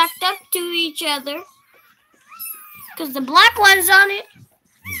are stacked up to each other. Because the black one's on it.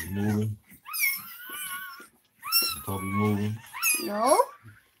 Is it moving? The puppy moving? No.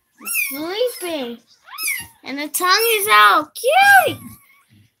 It's sleeping. And the tongue is out. Cute.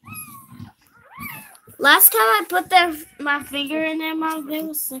 Last time I put my finger in their mouth, they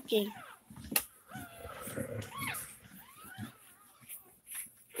were sucking.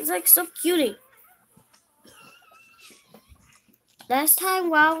 It's like so cutie. Last time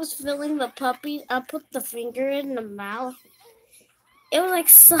while I was filling the puppies, I put the finger in the mouth. It was like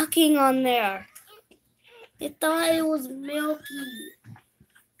sucking on there. It thought it was milky.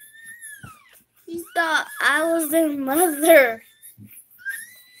 He thought I was their mother.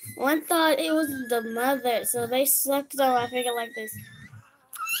 One thought it was the mother, so they sucked on my finger like this.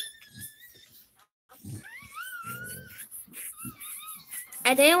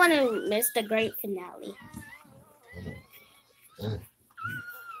 I didn't want to miss the great finale.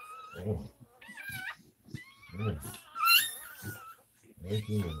 Wait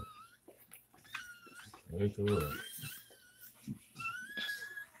a minute. Wait a minute.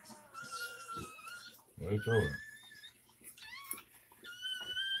 Wait a minute.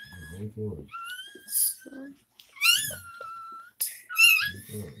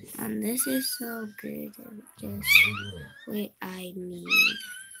 And this is so good. Just what I need.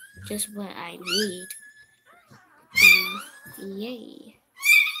 Just what I need. Yay.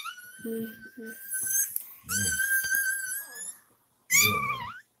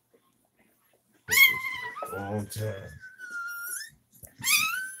 All time.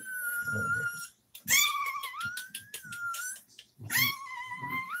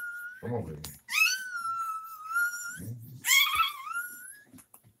 Come on, baby.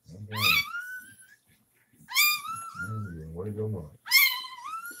 Where you going?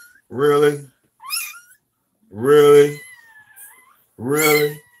 Really? Really?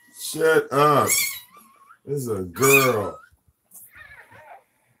 Really? Shut up. This is a girl.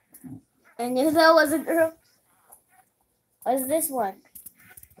 I knew that was a girl. What's this one?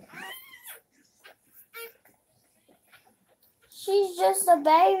 She's just a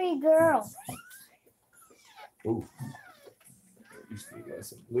baby girl. Ooh. You still got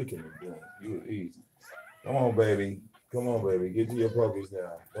some licking to do. You easy. Come on, baby. Come on, baby. Get to your puppies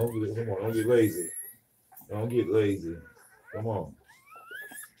now. Don't get lazy. Don't get lazy. Come on.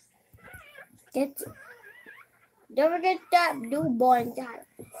 Don't forget that newborn time.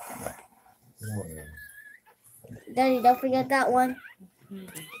 Come on now. Daddy, don't forget that one.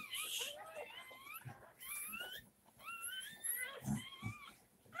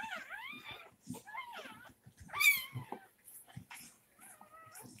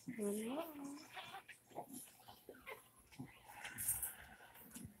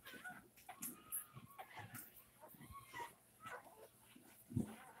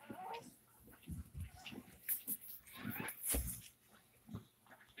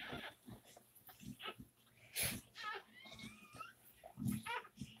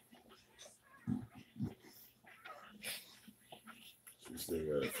 She still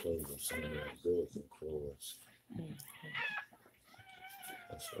got to close up some of that doors and close.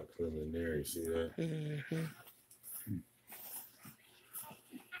 That's so preliminary. See that? Mm-hmm.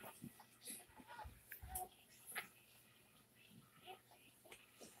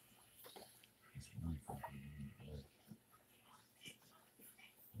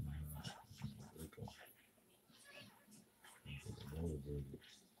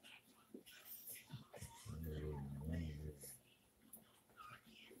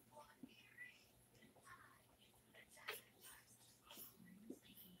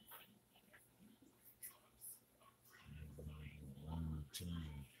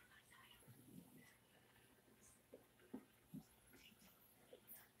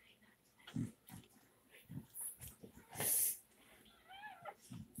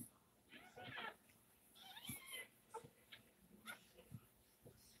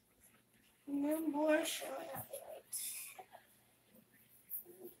 More showing up.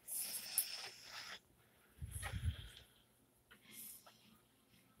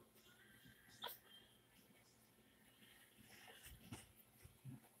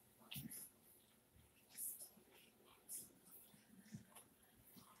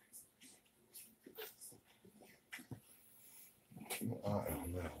 All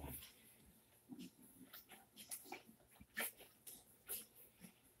right, now.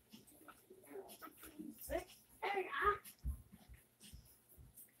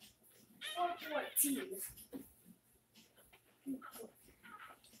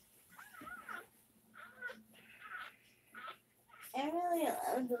 I really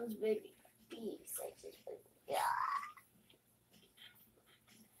love those baby bees. I just yeah.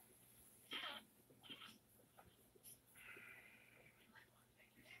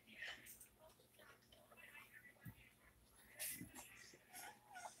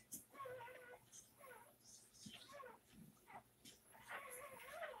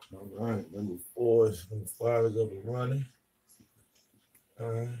 All right, number 4 is number 5 is up and running.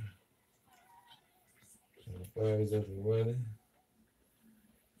 All right. Number 5 is up and running.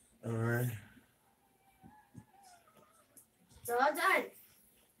 All right. It's all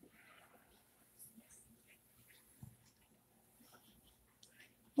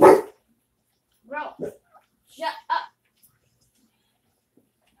done. Bro, shut up.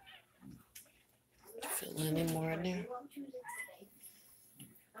 Feel any more in there?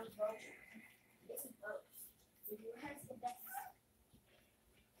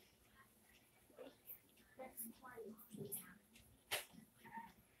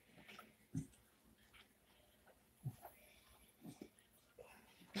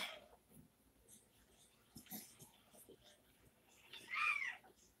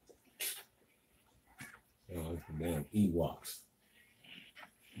 Oh, it's the damn Ewoks.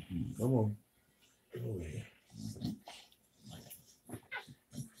 Come on. Come over here.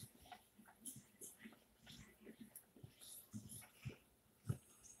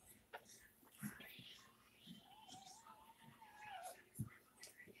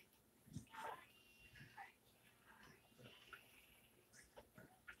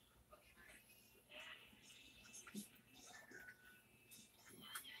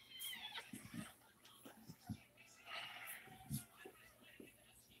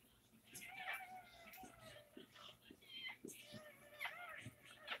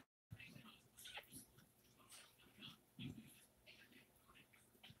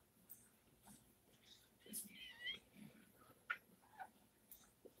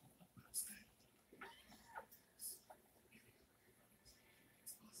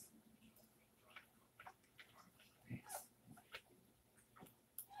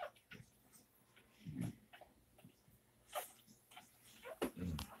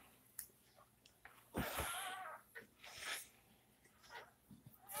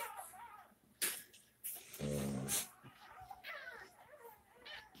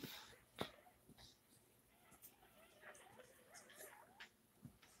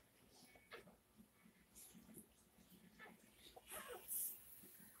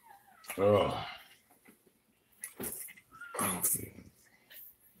 Oh. Okay.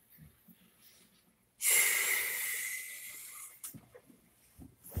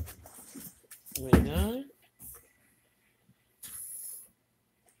 We done?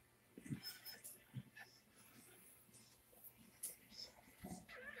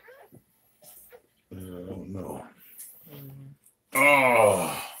 I don't know. Mm-hmm.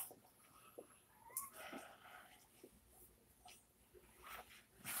 Oh.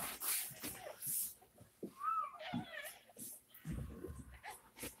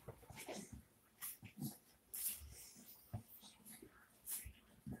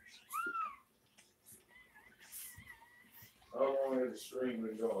 How long has the stream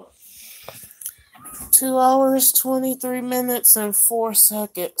been going? 2 hours, 23 minutes, and 4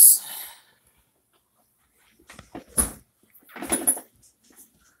 seconds.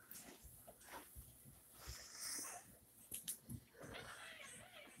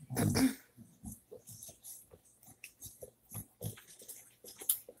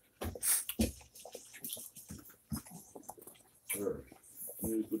 Sure.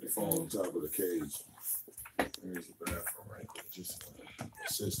 Let me put the phone on top of the cage. Here's the bathroom right there. Just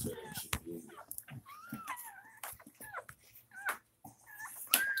assist her if she needs it.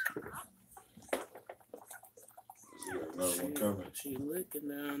 She got another one coming. She licking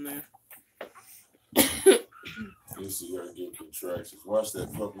down there. You see her get contractions. Watch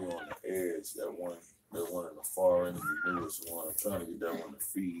that puppy on the edge. That one in the far end of the newest one. I'm trying to get that one to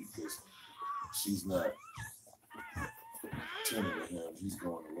feed because she's not tending to him. He's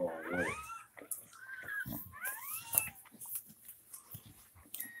going the wrong way.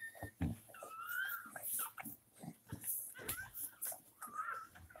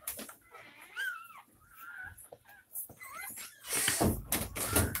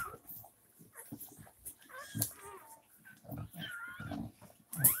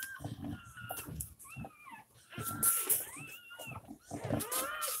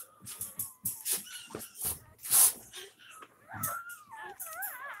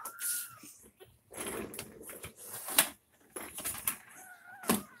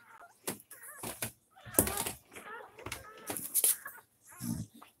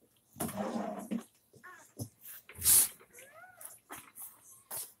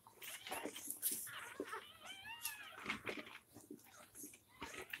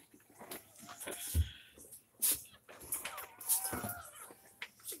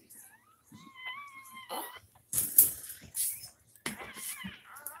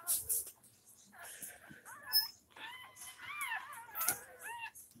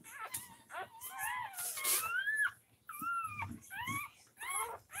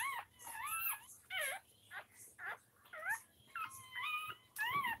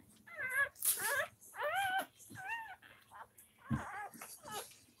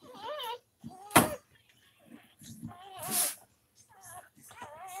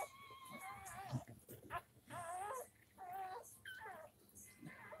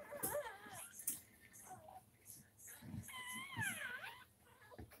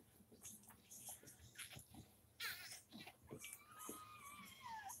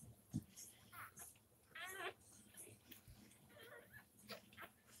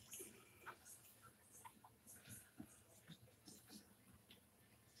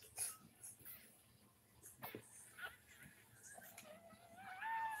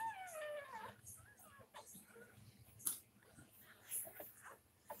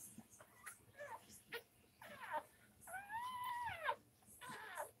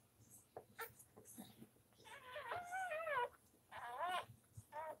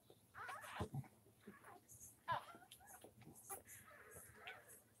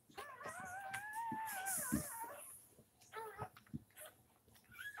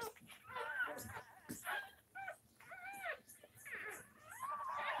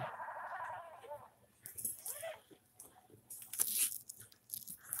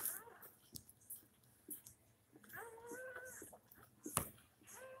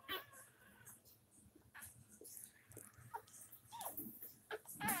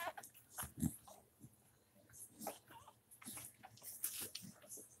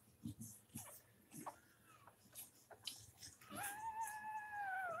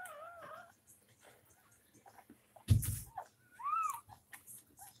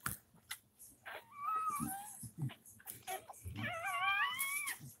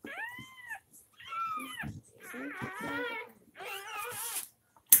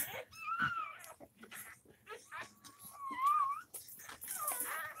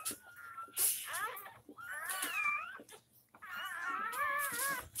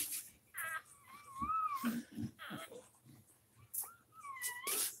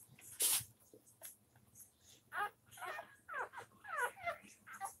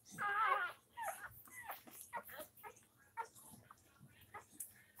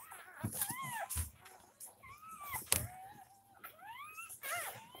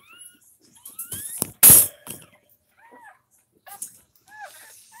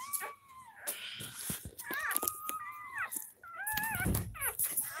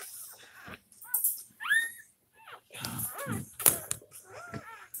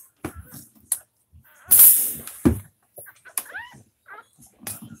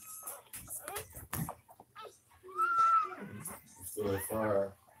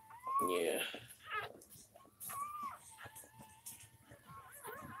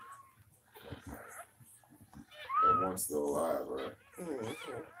 mom's still alive, right? Mm-hmm.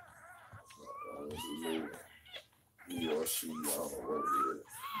 He or she, I don't know what it is.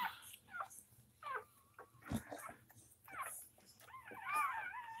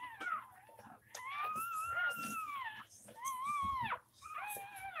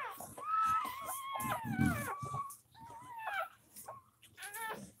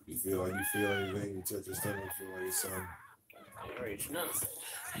 You feel like you feel anything? You touch your stomach, feel like it's something? I can't reach nothing.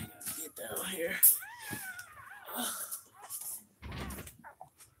 Get down here.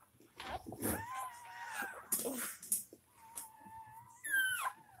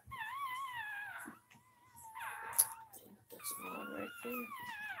 That's one right there.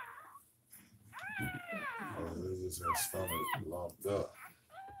 This is her stomach lumped up.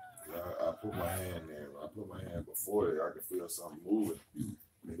 I put my hand there. I put my hand before it. I could feel something moving.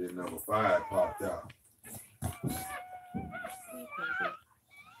 And then number 5 popped out.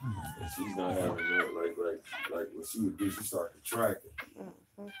 And she's not having that like what she would do, she started contracting.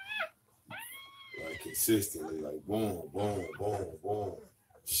 Like consistently, like boom, boom, boom, boom.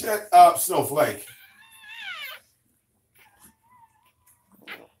 Shut up, Snowflake.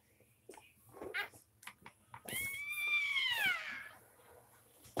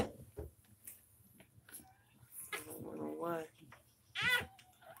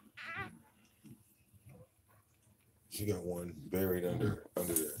 She got one buried under there.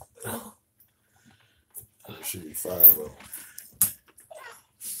 There should be 5 of them.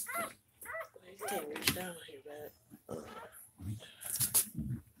 You can't reach down here, man.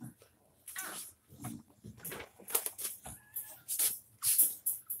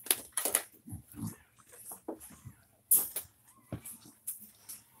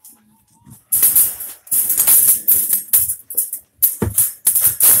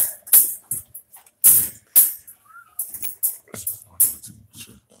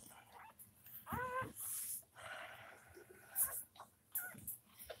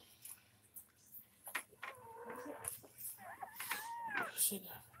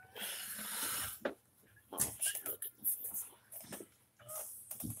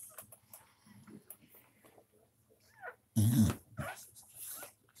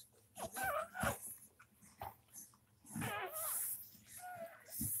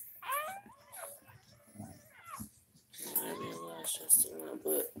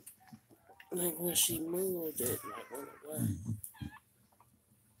 But like when she moved, it like went away.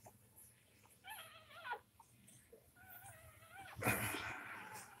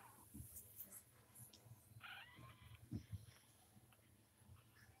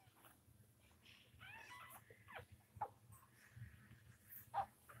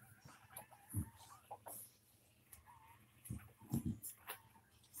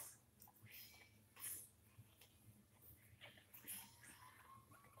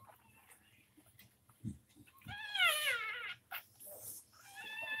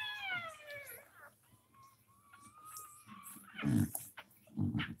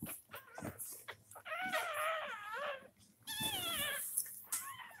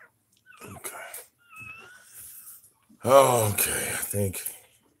 Okay, I think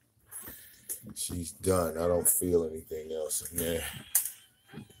she's done. I don't feel anything else in there.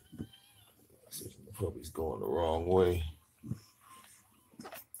 The puppy's going the wrong way.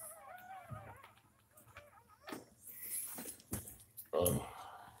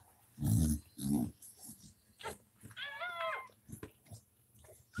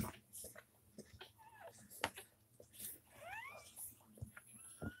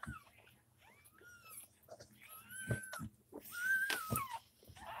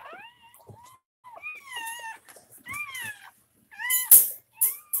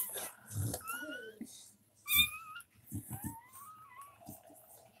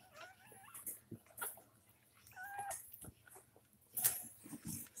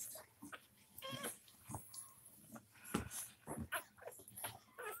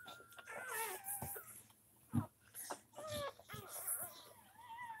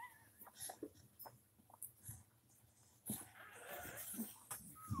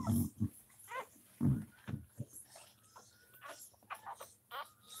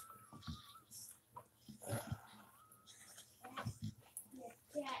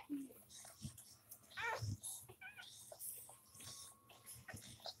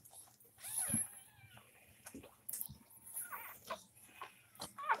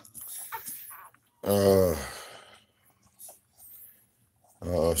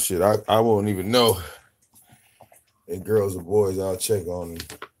 Oh shit! I won't even know. And girls or boys, I'll check on them,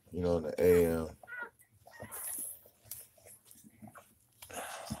 in the AM.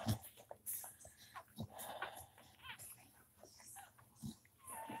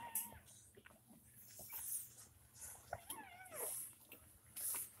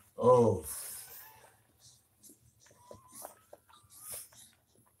 Oh.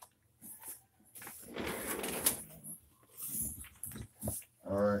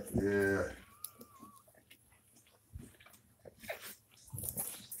 All right, yeah.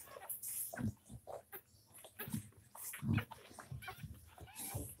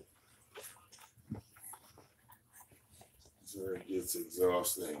 So it gets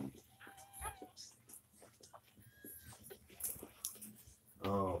exhausting.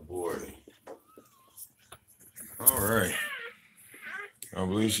 Oh boy. All right. I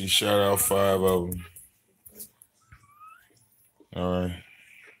believe she shot out 5 of them. All right.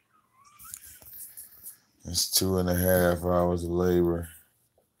 That's 2.5 hours of labor.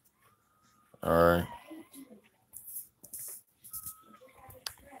 All right.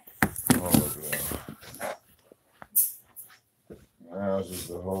 Oh, God. Now it's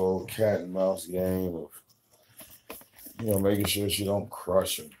just a whole cat and mouse game of, making sure she don't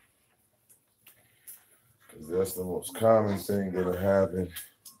crush them. Because that's the most common thing that'll happen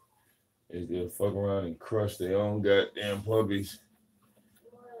is they'll fuck around and crush their own goddamn puppies.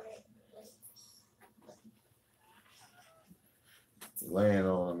 Laying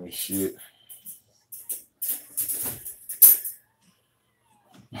on them and shit.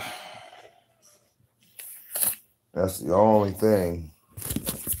 That's the only thing,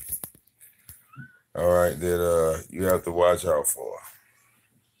 all right, that you have to watch out for.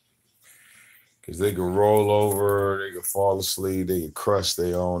 Because they can roll over, they can fall asleep, they can crush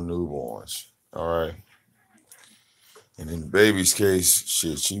their own newborns. All right. And in the baby's case,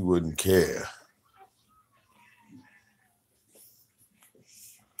 shit, she wouldn't care.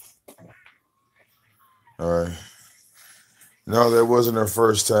 All right. No, that wasn't her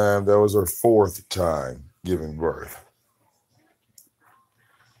first time. That was her 4th time giving birth,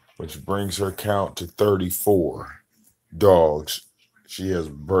 which brings her count to 34 dogs she has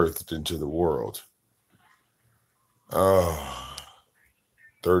birthed into the world.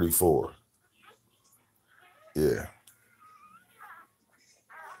 34. Yeah.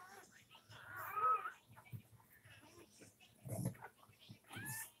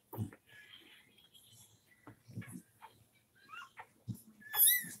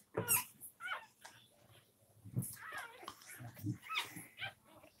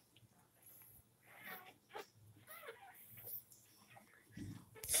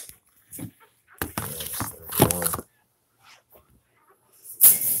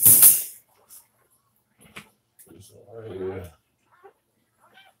 Yeah.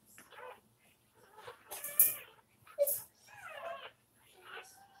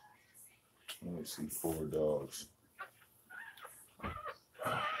 Let me see 4 dogs.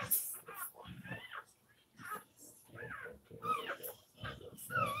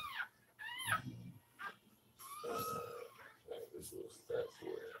 This was that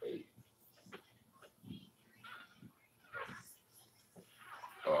for 8.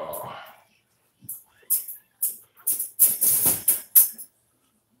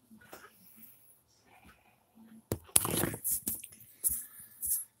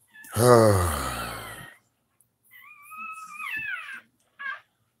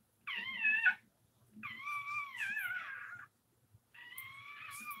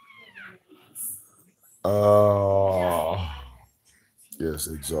 Yes,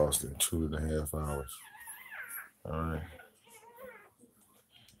 exhausting. 2.5 hours. All right.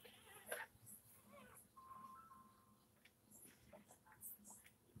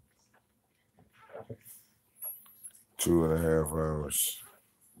 Two and a half hours.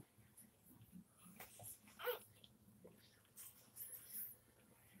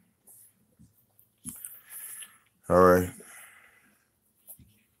 All right.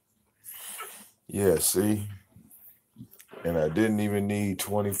 Yeah, see? And I didn't even need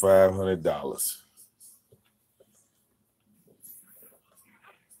 $2,500.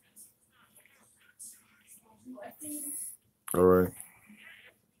 All right.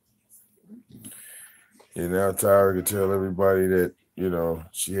 And now Tyra could tell everybody that,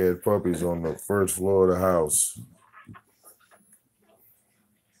 she had puppies on the first floor of the house.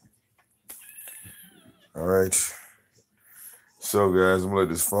 All right. So, guys, I'm going to let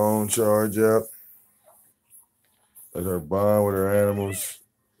this phone charge up. Let her bond with her animals.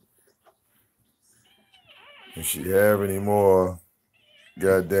 If she have any more,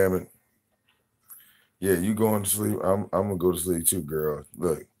 God damn it. Yeah, you going to sleep. I'm going to go to sleep too, girl.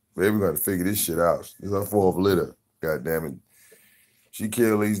 Look, baby, we're going to figure this shit out. This is her 4th litter. God damn it. She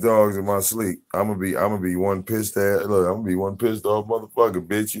killed these dogs in my sleep. I'm gonna be one pissed ass. Look, I'm gonna be one pissed off motherfucker,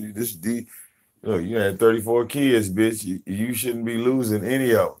 bitch. Look, you had 34 kids, bitch. You shouldn't be losing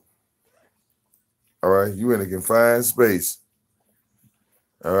any of them. All right, you in a confined space.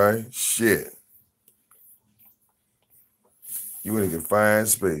 All right? Shit. You in a confined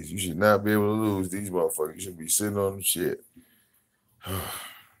space. You should not be able to lose these motherfuckers. You should be sitting on them shit.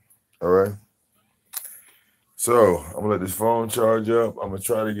 All right? So, I'm going to let this phone charge up. I'm going to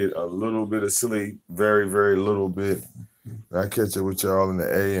try to get a little bit of sleep. Very, very little bit. And I'll catch up with y'all in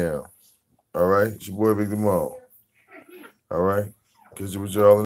the AM. All right? It's your boy, VicDamoane. All right? Catch up with y'all in